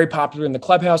 Very popular in the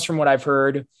clubhouse from what I've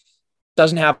heard,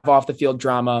 doesn't have off the field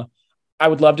drama. I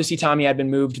would love to see Tommy Edman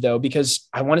moved though, because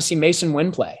I want to see Mason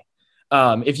Wynn play.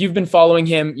 If you've been following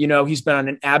him, he's been on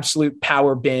an absolute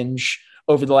power binge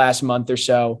over the last month or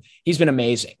so. He's been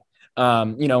amazing.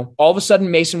 All of a sudden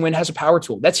Mason Wynn has a power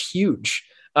tool. That's huge.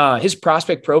 His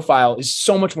prospect profile is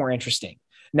so much more interesting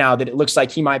now that it looks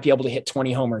like he might be able to hit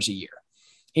 20 homers a year.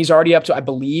 He's already up to, I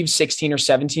believe, 16 or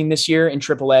 17 this year in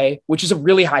AAA, which is a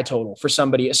really high total for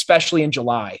somebody, especially in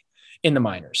July in the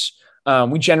minors.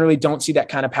 We generally don't see that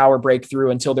kind of power breakthrough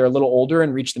until they're a little older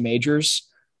and reach the majors.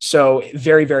 So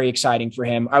very, very exciting for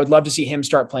him. I would love to see him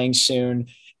start playing soon.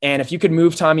 And if you could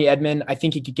move Tommy Edman, I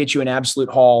think he could get you an absolute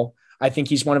haul. I think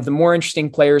he's one of the more interesting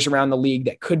players around the league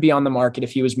that could be on the market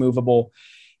if he was movable.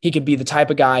 He could be the type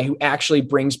of guy who actually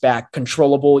brings back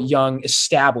controllable, young,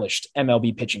 established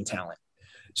MLB pitching talent.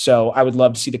 So I would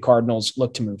love to see the Cardinals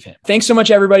look to move him. Thanks so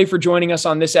much, everybody, for joining us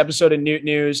on this episode of Newt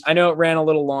News. I know it ran a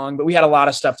little long, but we had a lot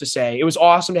of stuff to say. It was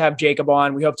awesome to have Jacob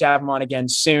on. We hope to have him on again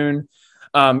soon.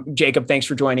 Jacob, thanks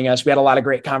for joining us. We had a lot of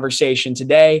great conversation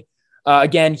today.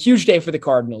 Again, huge day for the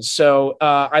Cardinals. So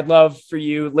I'd love for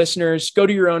you listeners, go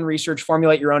do your own research,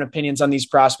 formulate your own opinions on these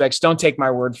prospects. Don't take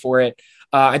my word for it.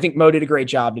 I think Mo did a great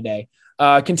job today.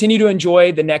 Continue to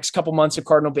enjoy the next couple months of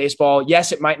Cardinal baseball.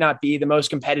 Yes, it might not be the most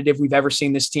competitive we've ever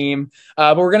seen this team,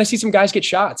 but we're going to see some guys get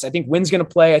shots. I think Wynn's going to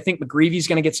play. I think McGreevy's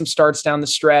going to get some starts down the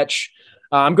stretch.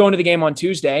 I'm going to the game on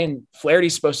Tuesday, and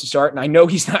Flaherty's supposed to start, and I know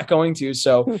he's not going to,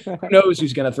 so who knows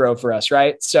who's going to throw for us,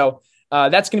 right? So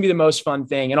that's going to be the most fun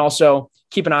thing. And also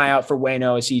keep an eye out for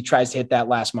Waino as he tries to hit that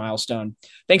last milestone.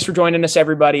 Thanks for joining us,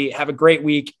 everybody. Have a great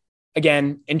week.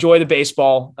 Again, enjoy the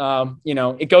baseball.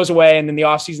 It goes away, and then the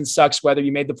offseason sucks whether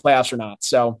you made the playoffs or not.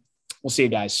 So we'll see you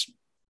guys.